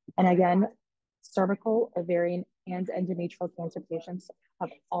 And again, cervical, ovarian, and endometrial cancer patients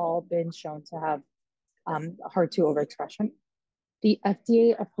have all been shown to have HER2 overexpression. The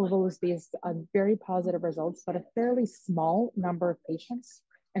FDA approval is based on very positive results, but a fairly small number of patients.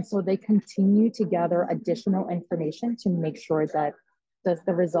 And so they continue to gather additional information to make sure that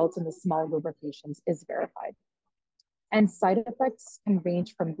the results in the small group of patients is verified. And side effects can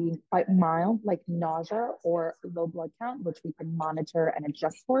range from being quite mild, like nausea or low blood count, which we can monitor and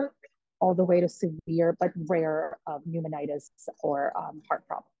adjust for, all the way to severe but rare pneumonitis or heart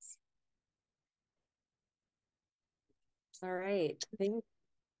problems. All right.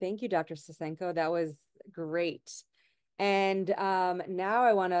 Thank you, Dr. Stasenko. That was great. And now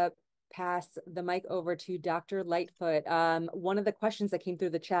I want to pass the mic over to Dr. Lightfoot. One of the questions that came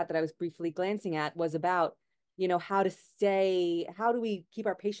through the chat that I was briefly glancing at was about, how do we keep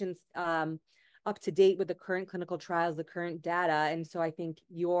our patients up to date with the current clinical trials, the current data? And so I think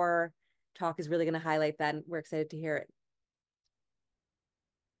your talk is really going to highlight that, and we're excited to hear it.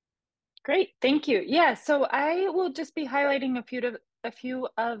 Great, thank you. Yeah, so I will just be highlighting a few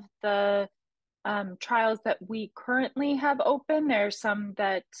of the trials that we currently have open. There's some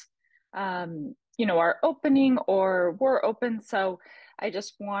that are opening or were open. So I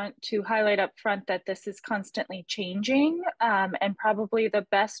just want to highlight up front that this is constantly changing, and probably the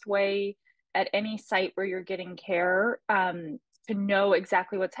best way at any site where you're getting care to know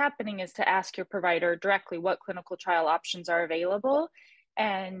exactly what's happening is to ask your provider directly what clinical trial options are available.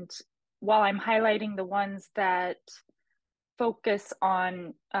 And while I'm highlighting the ones that focus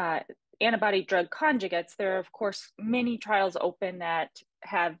on antibody-drug conjugates, there are, of course, many trials open that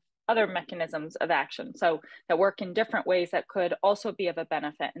have other mechanisms of action, so that work in different ways that could also be of a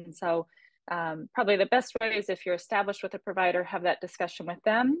benefit. And so probably the best way is if you're established with a provider, have that discussion with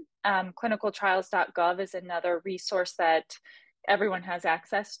them. Clinicaltrials.gov is another resource that everyone has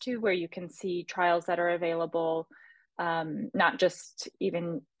access to, where you can see trials that are available, not just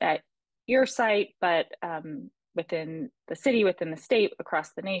even at your site, but within the city, within the state,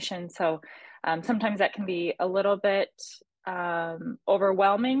 across the nation. So sometimes that can be a little bit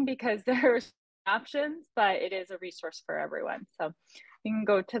overwhelming because there's options, but it is a resource for everyone. So you can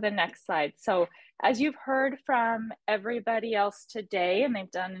go to the next slide. So as you've heard from everybody else today, and they've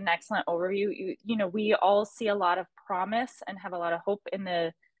done an excellent overview, we all see a lot of promise and have a lot of hope in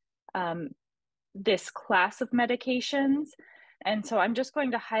the this class of medications. And so I'm just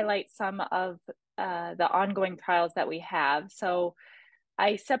going to highlight some of the ongoing trials that we have. So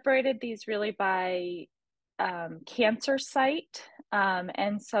I separated these really by cancer site.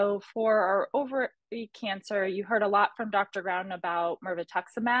 And so for our ovary cancer, you heard a lot from Dr. Growdon about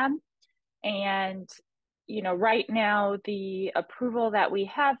Mirvetuximab. And, right now the approval that we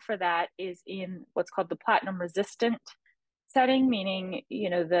have for that is in what's called the platinum resistant setting, meaning,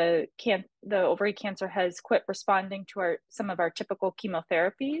 the ovary cancer has quit responding to some of our typical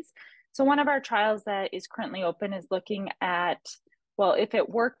chemotherapies. So one of our trials that is currently open is looking at, well, if it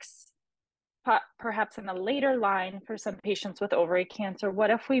works perhaps in a later line for some patients with ovary cancer, what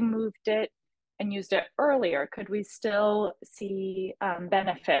if we moved it and used it earlier? Could we still see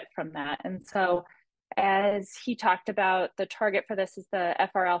benefit from that? And so as he talked about, the target for this is the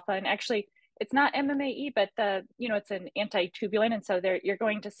FR alpha, and actually it's not MMAE, but it's an anti-tubulin. And so you're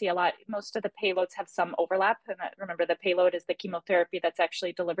going to see most of the payloads have some overlap. And remember, the payload is the chemotherapy that's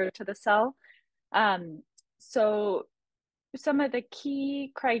actually delivered to the cell. So some of the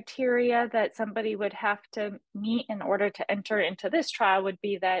key criteria that somebody would have to meet in order to enter into this trial would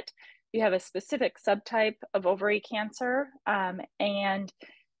be that you have a specific subtype of ovary cancer.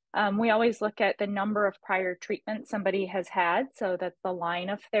 We always look at the number of prior treatments somebody has had. So that's the line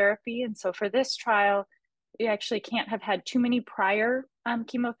of therapy. And so for this trial, you actually can't have had too many prior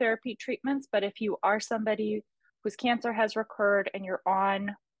chemotherapy treatments. But if you are somebody whose cancer has recurred and you're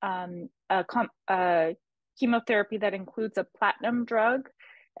on a chemotherapy that includes a platinum drug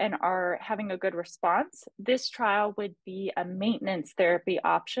and are having a good response, this trial would be a maintenance therapy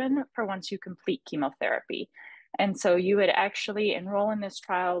option for once you complete chemotherapy. And so you would actually enroll in this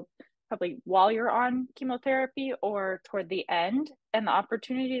trial probably while you're on chemotherapy or toward the end. And the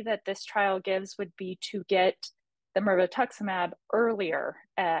opportunity that this trial gives would be to get the Mirvetuximab earlier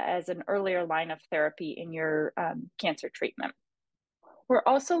as an earlier line of therapy in your cancer treatment. We're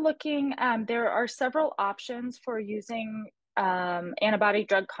also looking, there are several options for using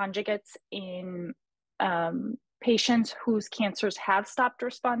antibody-drug conjugates in patients whose cancers have stopped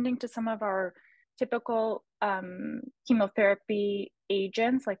responding to some of our typical chemotherapy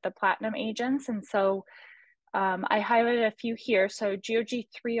agents, like the platinum agents. And so I highlighted a few here. So GOG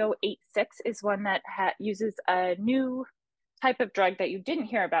 3086 is one that uses a new type of drug that you didn't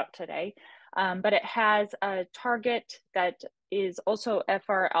hear about today, but it has a target that is also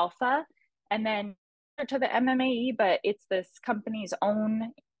FR alpha, and then to the MMAE, but it's this company's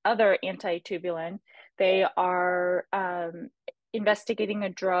own other anti-tubulin. They are investigating a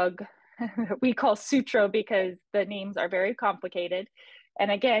drug we call Sutro because the names are very complicated. And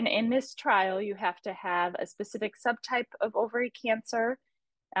again, in this trial, you have to have a specific subtype of ovary cancer.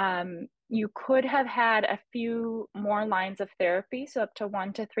 You could have had a few more lines of therapy, so up to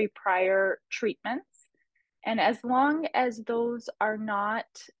 1 to 3 prior treatments. And as long as those are not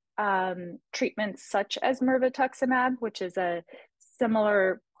treatments such as Mirvetuximab, which is a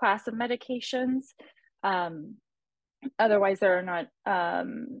similar class of medications, otherwise there are not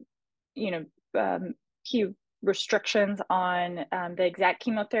few restrictions on the exact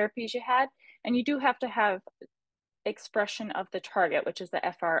chemotherapies you had. And you do have to have expression of the target, which is the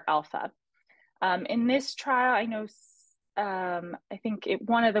FR alpha. In this trial, I know, I think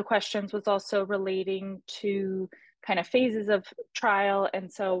one of the questions was also relating to kind of phases of trial.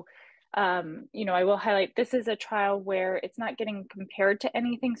 And so, I will highlight, this is a trial where it's not getting compared to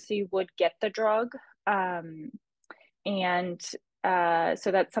anything, so you would get the drug. So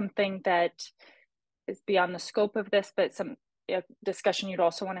that's something that is beyond the scope of this, but some discussion you'd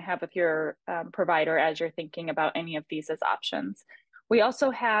also want to have with your provider as you're thinking about any of these as options. We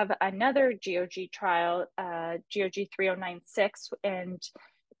also have another GOG trial, GOG 3096, and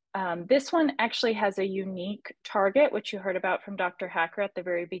this one actually has a unique target, which you heard about from Dr. Hacker at the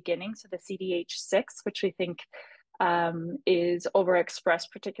very beginning, so the CDH6, which we think is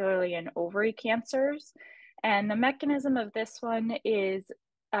overexpressed, particularly in ovary cancers. And the mechanism of this one is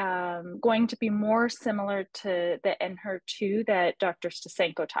going to be more similar to the Enhertu that Dr.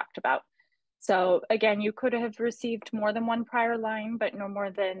 Stasenko talked about. So again, you could have received more than 1 prior line, but no more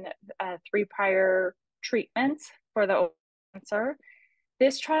than 3 prior treatments for the ovarian cancer.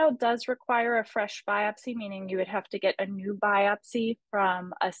 This trial does require a fresh biopsy, meaning you would have to get a new biopsy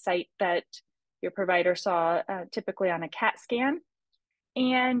from a site that your provider saw, typically on a CAT scan.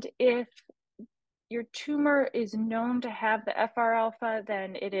 And if your tumor is known to have the FR alpha,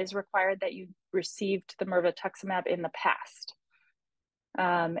 then it is required that you received the Mirvetuximab in the past.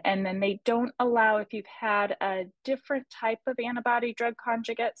 And then they don't allow, if you've had a different type of antibody-drug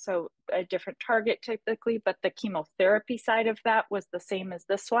conjugate, so a different target typically, but the chemotherapy side of that was the same as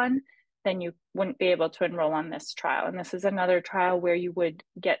this one, then you wouldn't be able to enroll on this trial. And this is another trial where you would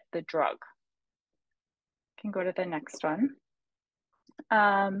get the drug. Can go to the next one.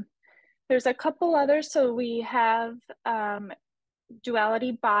 There's a couple others. So we have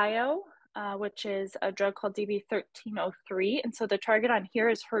Duality Bio, which is a drug called DB1303. And so the target on here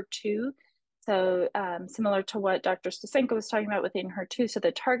is HER2. So similar to what Dr. Stasenko was talking about with Enhertu. So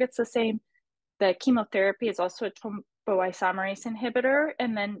the target's the same. The chemotherapy is also a topoisomerase inhibitor.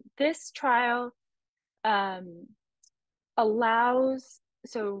 And then this trial allows,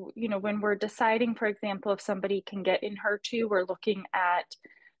 so, when we're deciding, for example, if somebody can get Enhertu, we're looking at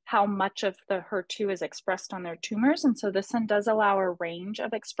how much of the HER2 is expressed on their tumors. And so this one does allow a range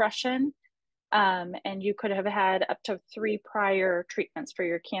of expression. And you could have had up to 3 prior treatments for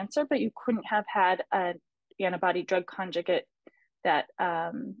your cancer, but you couldn't have had an antibody drug conjugate that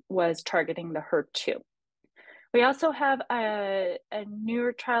was targeting the HER2. We also have a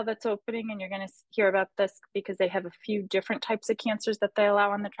newer trial that's opening, and you're going to hear about this because they have a few different types of cancers that they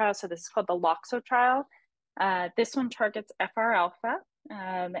allow on the trial. So this is called the LOXO trial. This one targets FR alpha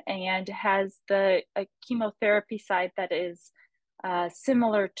and has a chemotherapy side that is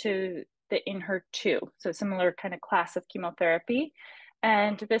similar to the Enhertu, so similar kind of class of chemotherapy.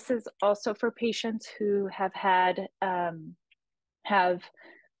 And this is also for patients who have had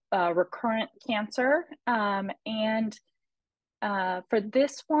recurrent cancer. And for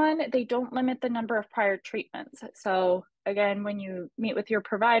this one, they don't limit the number of prior treatments. So again, when you meet with your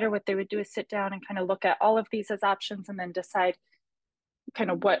provider, what they would do is sit down and kind of look at all of these as options and then decide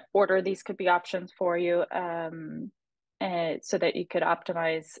kind of what order these could be options for you, so that you could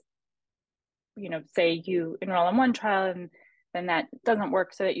optimize, say you enroll in one trial and then that doesn't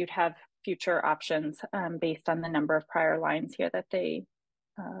work, so that you'd have future options based on the number of prior lines here that they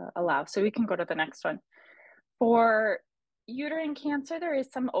allow. So we can go to the next one. For uterine cancer, there is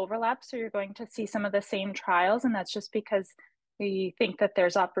some overlap, so you're going to see some of the same trials, and that's just because we think that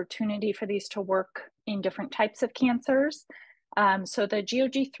there's opportunity for these to work in different types of cancers. So the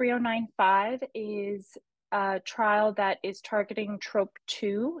GOG 3095 is a trial that is targeting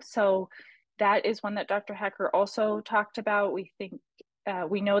TROP2. So that is one that Dr. Hacker also talked about. We think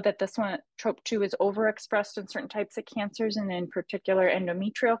we know that this one, TROP2, is overexpressed in certain types of cancers, and in particular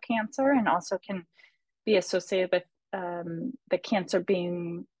endometrial cancer, and also can be associated with the cancer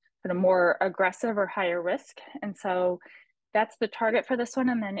being kind of more aggressive or higher risk. And so that's the target for this one.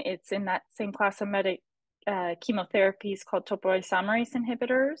 And then it's in that same class of chemotherapies called topoisomerase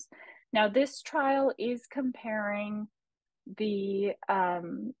inhibitors. Now, this trial is comparing the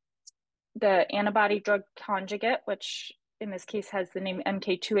antibody-drug conjugate, which in this case has the name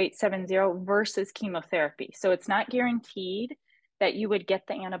MK2870, versus chemotherapy. So it's not guaranteed that you would get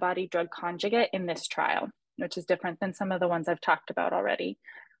the antibody-drug conjugate in this trial, which is different than some of the ones I've talked about already.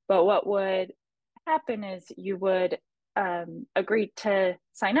 But what would happen is you would agree to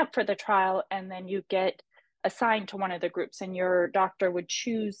sign up for the trial, and then you get assigned to one of the groups, and your doctor would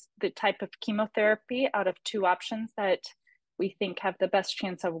choose the type of chemotherapy out of two options that we think have the best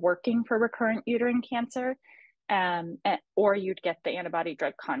chance of working for recurrent uterine cancer, or you'd get the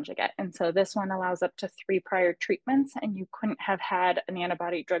antibody-drug conjugate. And so this one allows up to 3 prior treatments, and you couldn't have had an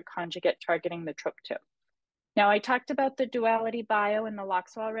antibody-drug conjugate targeting the TROP2. Now, I talked about the Duality Bio and the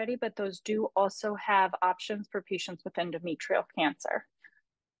LOXO already, but those do also have options for patients with endometrial cancer.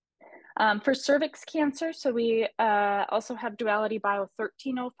 For cervix cancer, so we also have Duality Bio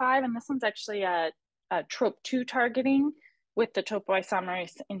 1305, and this one's actually a TROP2 targeting with the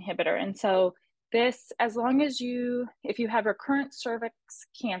topoisomerase inhibitor. And so this, as long as if you have recurrent cervix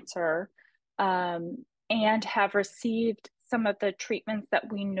cancer and have received some of the treatments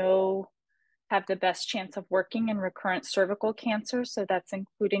that we know have the best chance of working in recurrent cervical cancer, so that's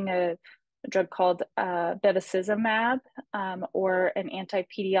including a drug called bevacizumab or an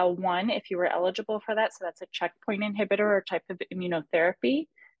anti-PD-L1 if you were eligible for that. So that's a checkpoint inhibitor or type of immunotherapy.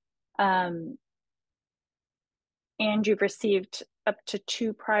 And you've received up to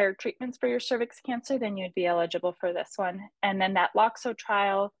 2 prior treatments for your cervix cancer, then you'd be eligible for this one. And then that LOXO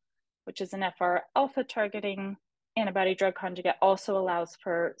trial, which is an FR alpha targeting antibody-drug conjugate, also allows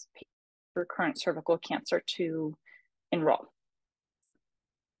for recurrent cervical cancer to enroll.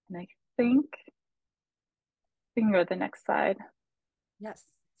 And I think we can go to the next slide. Yes.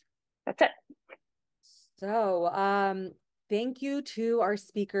 That's it. So thank you to our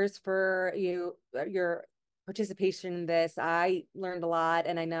speakers for your participation in this. I learned a lot,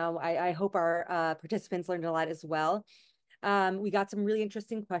 and I hope our participants learned a lot as well. We got some really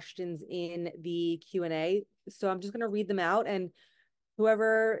interesting questions in the Q&A, so I'm just going to read them out, and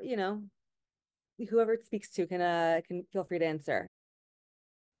whoever it speaks to can feel free to answer.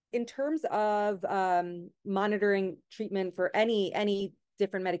 In terms of monitoring treatment for any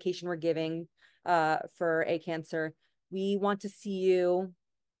different medication we're giving for a cancer, we want to see you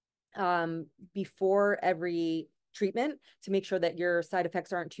before every treatment to make sure that your side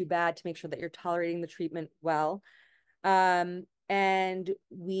effects aren't too bad, to make sure that you're tolerating the treatment well. And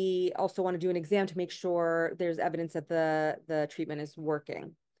we also want to do an exam to make sure there's evidence that the treatment is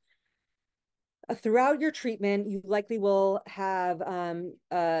working. Throughout your treatment, you likely will have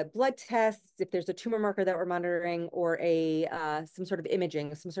blood tests, if there's a tumor marker that we're monitoring, or some sort of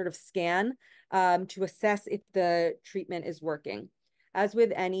imaging, some sort of scan to assess if the treatment is working. As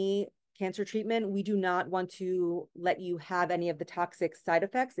with any cancer treatment, we do not want to let you have any of the toxic side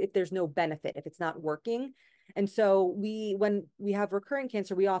effects if there's no benefit, if it's not working. And so when we have recurrent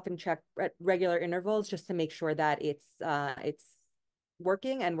cancer, we often check at regular intervals just to make sure that it's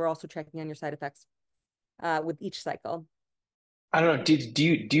working, and we're also checking on your side effects with each cycle. I don't know.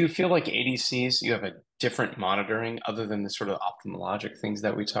 Do you feel like ADCs, you have a different monitoring other than the sort of ophthalmologic things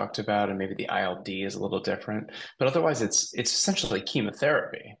that we talked about, and maybe the ILD is a little different, but otherwise it's essentially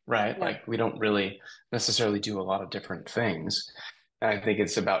chemotherapy, right? Yeah. Like we don't really necessarily do a lot of different things. And I think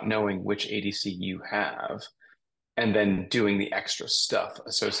it's about knowing which ADC you have and then doing the extra stuff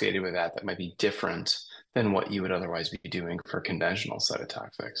associated with that that might be different than what you would otherwise be doing for conventional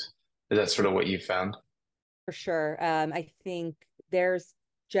cytotoxics. Is that sort of what you found? For sure. I think there's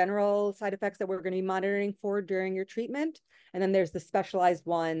general side effects that we're going to be monitoring for during your treatment. And then there's the specialized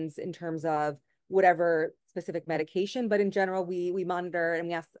ones in terms of whatever specific medication. But in general, we monitor and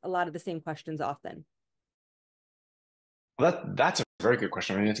we ask a lot of the same questions often. Well, that's a very good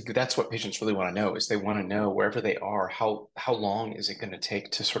question. I mean, I think that's what patients really want to know is they want to know wherever they are, how long is it going to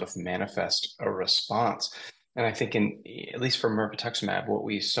take to sort of manifest a response? And I think at least for Mirvetuximab, what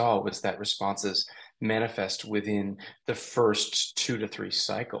we saw was that responses manifest within the first 2 to 3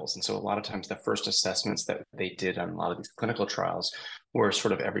 cycles. And so a lot of times the first assessments that they did on a lot of these clinical trials were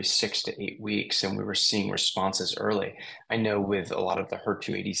sort of every 6 to 8 weeks, and we were seeing responses early. I know with a lot of the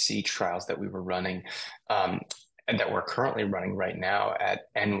HER2 ADC trials that we were running, and that we're currently running right now at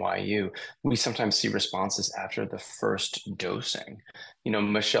NYU, we sometimes see responses after the first dosing.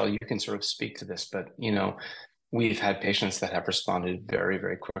 Michelle, you can sort of speak to this, but, we've had patients that have responded very,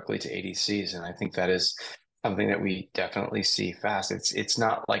 very quickly to ADCs. And I think that is something that we definitely see fast. It's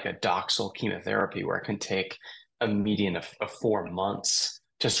not like a Doxil chemotherapy where it can take a median of 4 months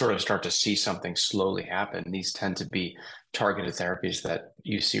to sort of start to see something slowly happen. These tend to be targeted therapies that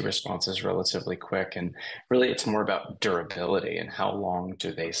you see responses relatively quick. And really, it's more about durability and how long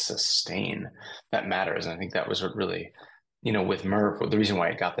do they sustain that matters. And I think that was what really, with Merv, the reason why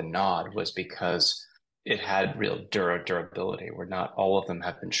it got the nod was because it had real durability, where not all of them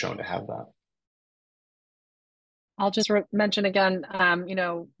have been shown to have that. I'll just mention again,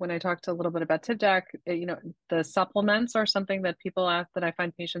 when I talked a little bit about Tivdak, the supplements are something that people ask, that I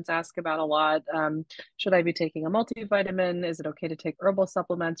find patients ask about a lot. Should I be taking a multivitamin? Is it okay to take herbal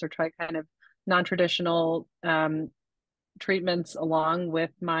supplements or try kind of non-traditional treatments along with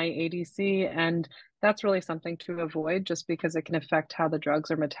my ADC? And that's really something to avoid just because it can affect how the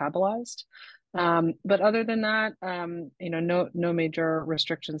drugs are metabolized. But other than that, no major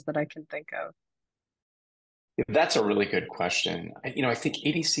restrictions that I can think of. That's a really good question. I think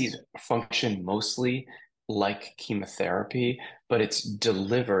ADCs function mostly like chemotherapy, but it's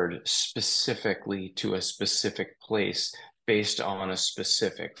delivered specifically to a specific place based on a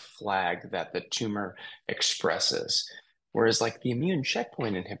specific flag that the tumor expresses. Whereas like the immune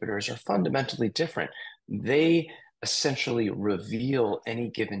checkpoint inhibitors are fundamentally different. They essentially reveal any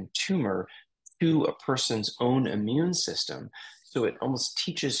given tumor to a person's own immune system. So it almost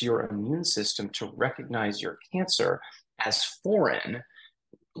teaches your immune system to recognize your cancer as foreign,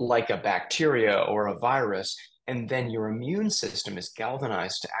 like a bacteria or a virus, and then your immune system is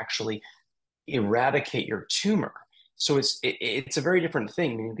galvanized to actually eradicate your tumor. So it's a very different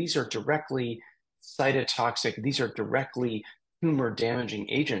thing. I mean, these are directly cytotoxic, these are directly tumor damaging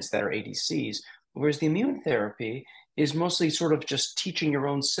agents that are ADCs, whereas the immune therapy is mostly sort of just teaching your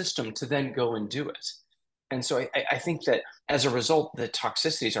own system to then go and do it. And so I think that as a result, the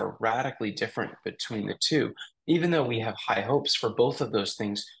toxicities are radically different between the two, even though we have high hopes for both of those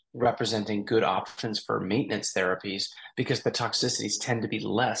things representing good options for maintenance therapies, because the toxicities tend to be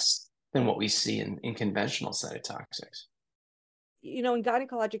less than what we see in conventional cytotoxics. In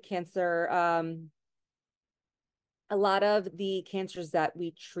gynecologic cancer, a lot of the cancers that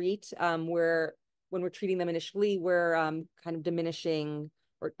we treat, when we're treating them initially, we're kind of diminishing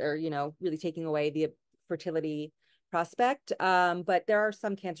or really taking away the fertility prospect. But there are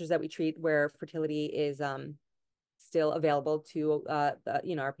some cancers that we treat where fertility is still available to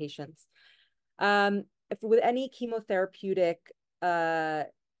our patients. If with any chemotherapeutic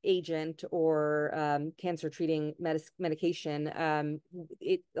agent or cancer treating medication, a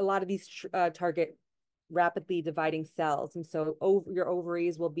lot of these target rapidly dividing cells. And so your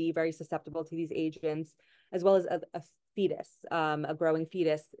ovaries will be very susceptible to these agents, as well as a fetus, a growing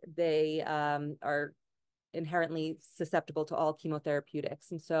fetus. They are inherently susceptible to all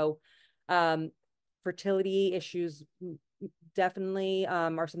chemotherapeutics. And so fertility issues definitely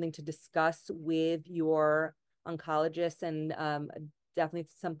are something to discuss with your oncologist, and definitely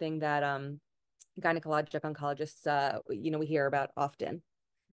something that gynecologic oncologists, we hear about often.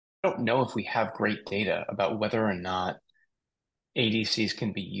 I don't know if we have great data about whether or not ADCs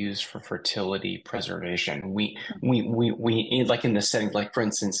can be used for fertility preservation. We like in the setting, like for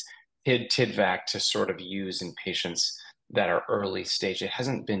instance, Tivdak to sort of use in patients that are early stage. It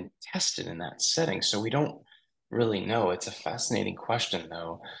hasn't been tested in that setting, so we don't really know. It's a fascinating question,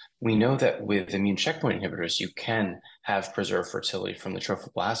 though. We know that with immune checkpoint inhibitors, you can have preserved fertility from the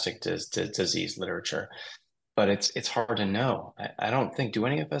trophoblastic disease literature, but it's hard to know. I don't think, do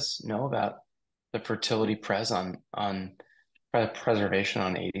any of us know about the fertility preservation on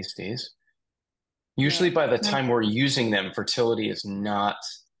ADCs? Usually by the time we're using them, fertility is not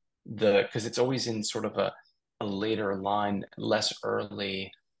because it's always in sort of a later line, less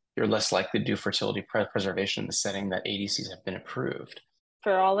early. You're less likely to do fertility preservation in the setting that ADCs have been approved.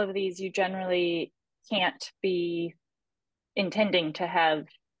 For all of these, you generally can't be intending to have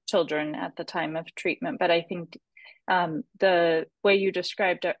children at the time of treatment. But I think the way you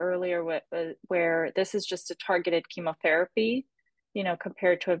described it earlier, where this is just a targeted chemotherapy,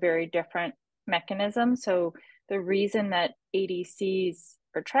 compared to a very different mechanism. So the reason that ADCs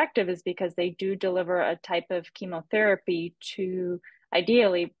are attractive is because they do deliver a type of chemotherapy to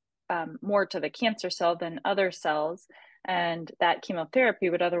ideally more to the cancer cell than other cells. And that chemotherapy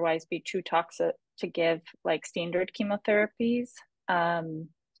would otherwise be too toxic to give like standard chemotherapies.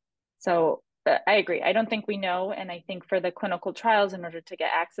 So I agree. I don't think we know. And I think for the clinical trials, in order to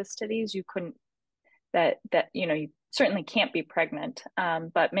get access to these, you couldn't, you certainly can't be pregnant.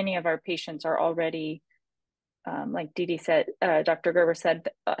 But many of our patients are already, like Didi said, Dr. Gerber said,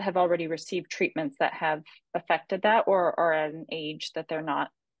 have already received treatments that have affected that, or are at an age that they're not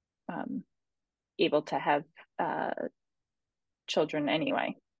able to have children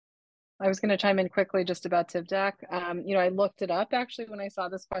anyway. I was going to chime in quickly just about Tivdak. I looked it up actually when I saw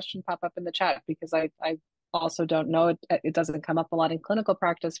this question pop up in the chat, because I also don't know. It doesn't come up a lot in clinical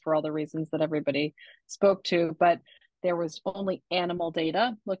practice for all the reasons that everybody spoke to, but there was only animal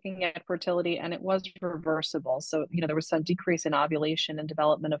data looking at fertility, and it was reversible. So, there was some decrease in ovulation and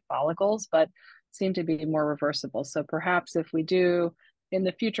development of follicles, but seemed to be more reversible. So perhaps if we do in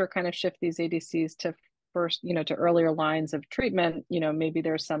the future kind of shift these ADCs to first, to earlier lines of treatment, maybe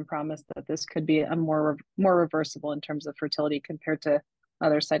there's some promise that this could be a more reversible in terms of fertility compared to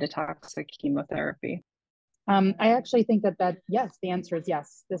other cytotoxic chemotherapy. I actually think that yes, the answer is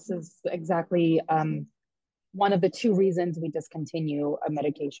yes. This is exactly one of the two reasons we discontinue a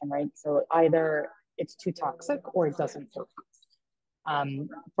medication, right? So either it's too toxic or it doesn't work.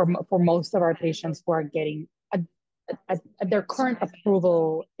 For most of our patients who are getting their current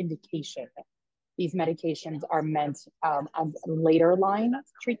approval indication, these medications are meant as later line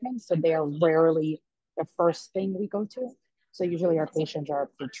treatment, so they are rarely the first thing we go to. So usually our patients are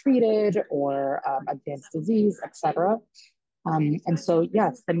pre-treated or advanced disease, etc. And so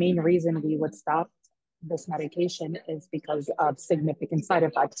yes, the main reason we would stop this medication is because of significant side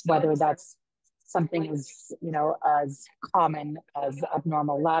effects, whether that's something as common as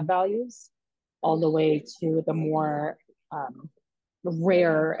abnormal lab values, all the way to the more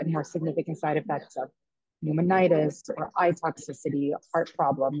rare and more significant side effects of pneumonitis or eye toxicity, heart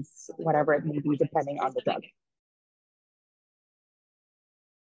problems, whatever it may be, depending on the drug.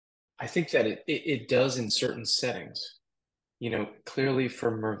 I think that it does in certain settings. Clearly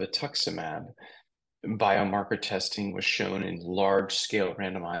for Mirvetuximab, biomarker testing was shown in large-scale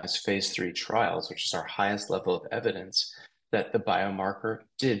randomized phase 3 trials, which is our highest level of evidence, that the biomarker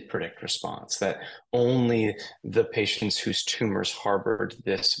did predict response, that only the patients whose tumors harbored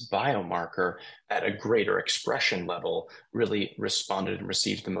this biomarker at a greater expression level really responded and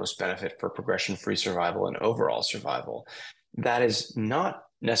received the most benefit for progression-free survival and overall survival. That is not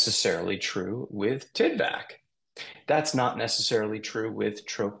necessarily true with Tivdak. That's not necessarily true with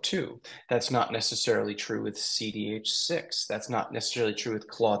TROP2. That's not necessarily true with CDH6. That's not necessarily true with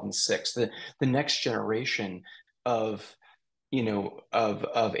Claudin-6. The next generation of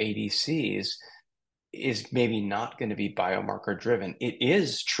ADCs is maybe not going to be biomarker driven. It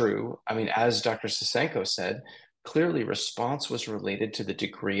is true. I mean, as Dr. Stasenko said, clearly response was related to the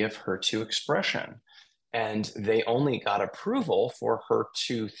degree of HER2 expression. And they only got approval for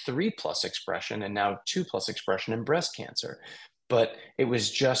HER2 3+ expression and now 2+ expression in breast cancer. But it was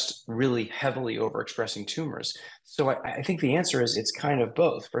just really heavily overexpressing tumors. So I think the answer is it's kind of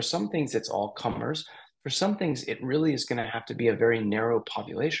both. For some things, it's all comers. For some things, it really is going to have to be a very narrow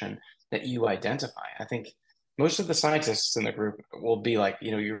population that you identify. I think most of the scientists in the group will be like,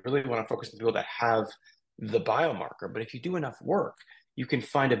 you really want to focus on people that have the biomarker. But if you do enough work, you can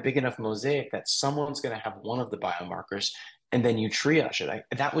find a big enough mosaic that someone's going to have one of the biomarkers, and then you triage it.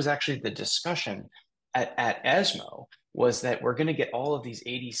 That was actually the discussion at ESMO, was that we're going to get all of these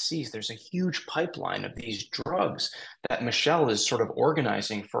ADCs. There's a huge pipeline of these drugs that Michelle is sort of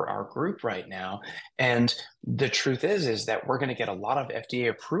organizing for our group right now. And the truth is that we're going to get a lot of FDA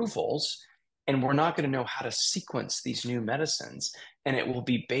approvals and we're not going to know how to sequence these new medicines, and it will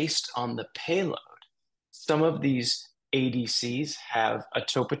be based on the payload. Some of these ADCs have a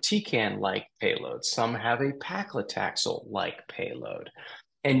topotecan-like payload. Some have a paclitaxel-like payload.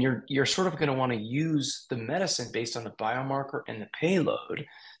 And you're sort of going to want to use the medicine based on the biomarker and the payload.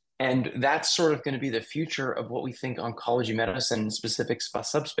 And that's sort of going to be the future of what we think oncology medicine in specific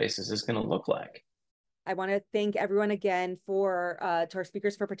subspaces is going to look like. I want to thank everyone again for to our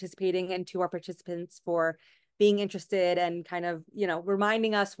speakers for participating and to our participants for being interested and kind of, you know,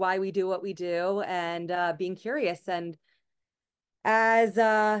 reminding us why we do what we do and being curious. And as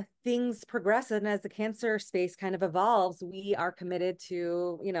things progress and as the cancer space kind of evolves, we are committed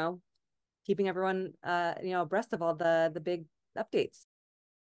to, you know, keeping everyone, you know, abreast of all the big updates.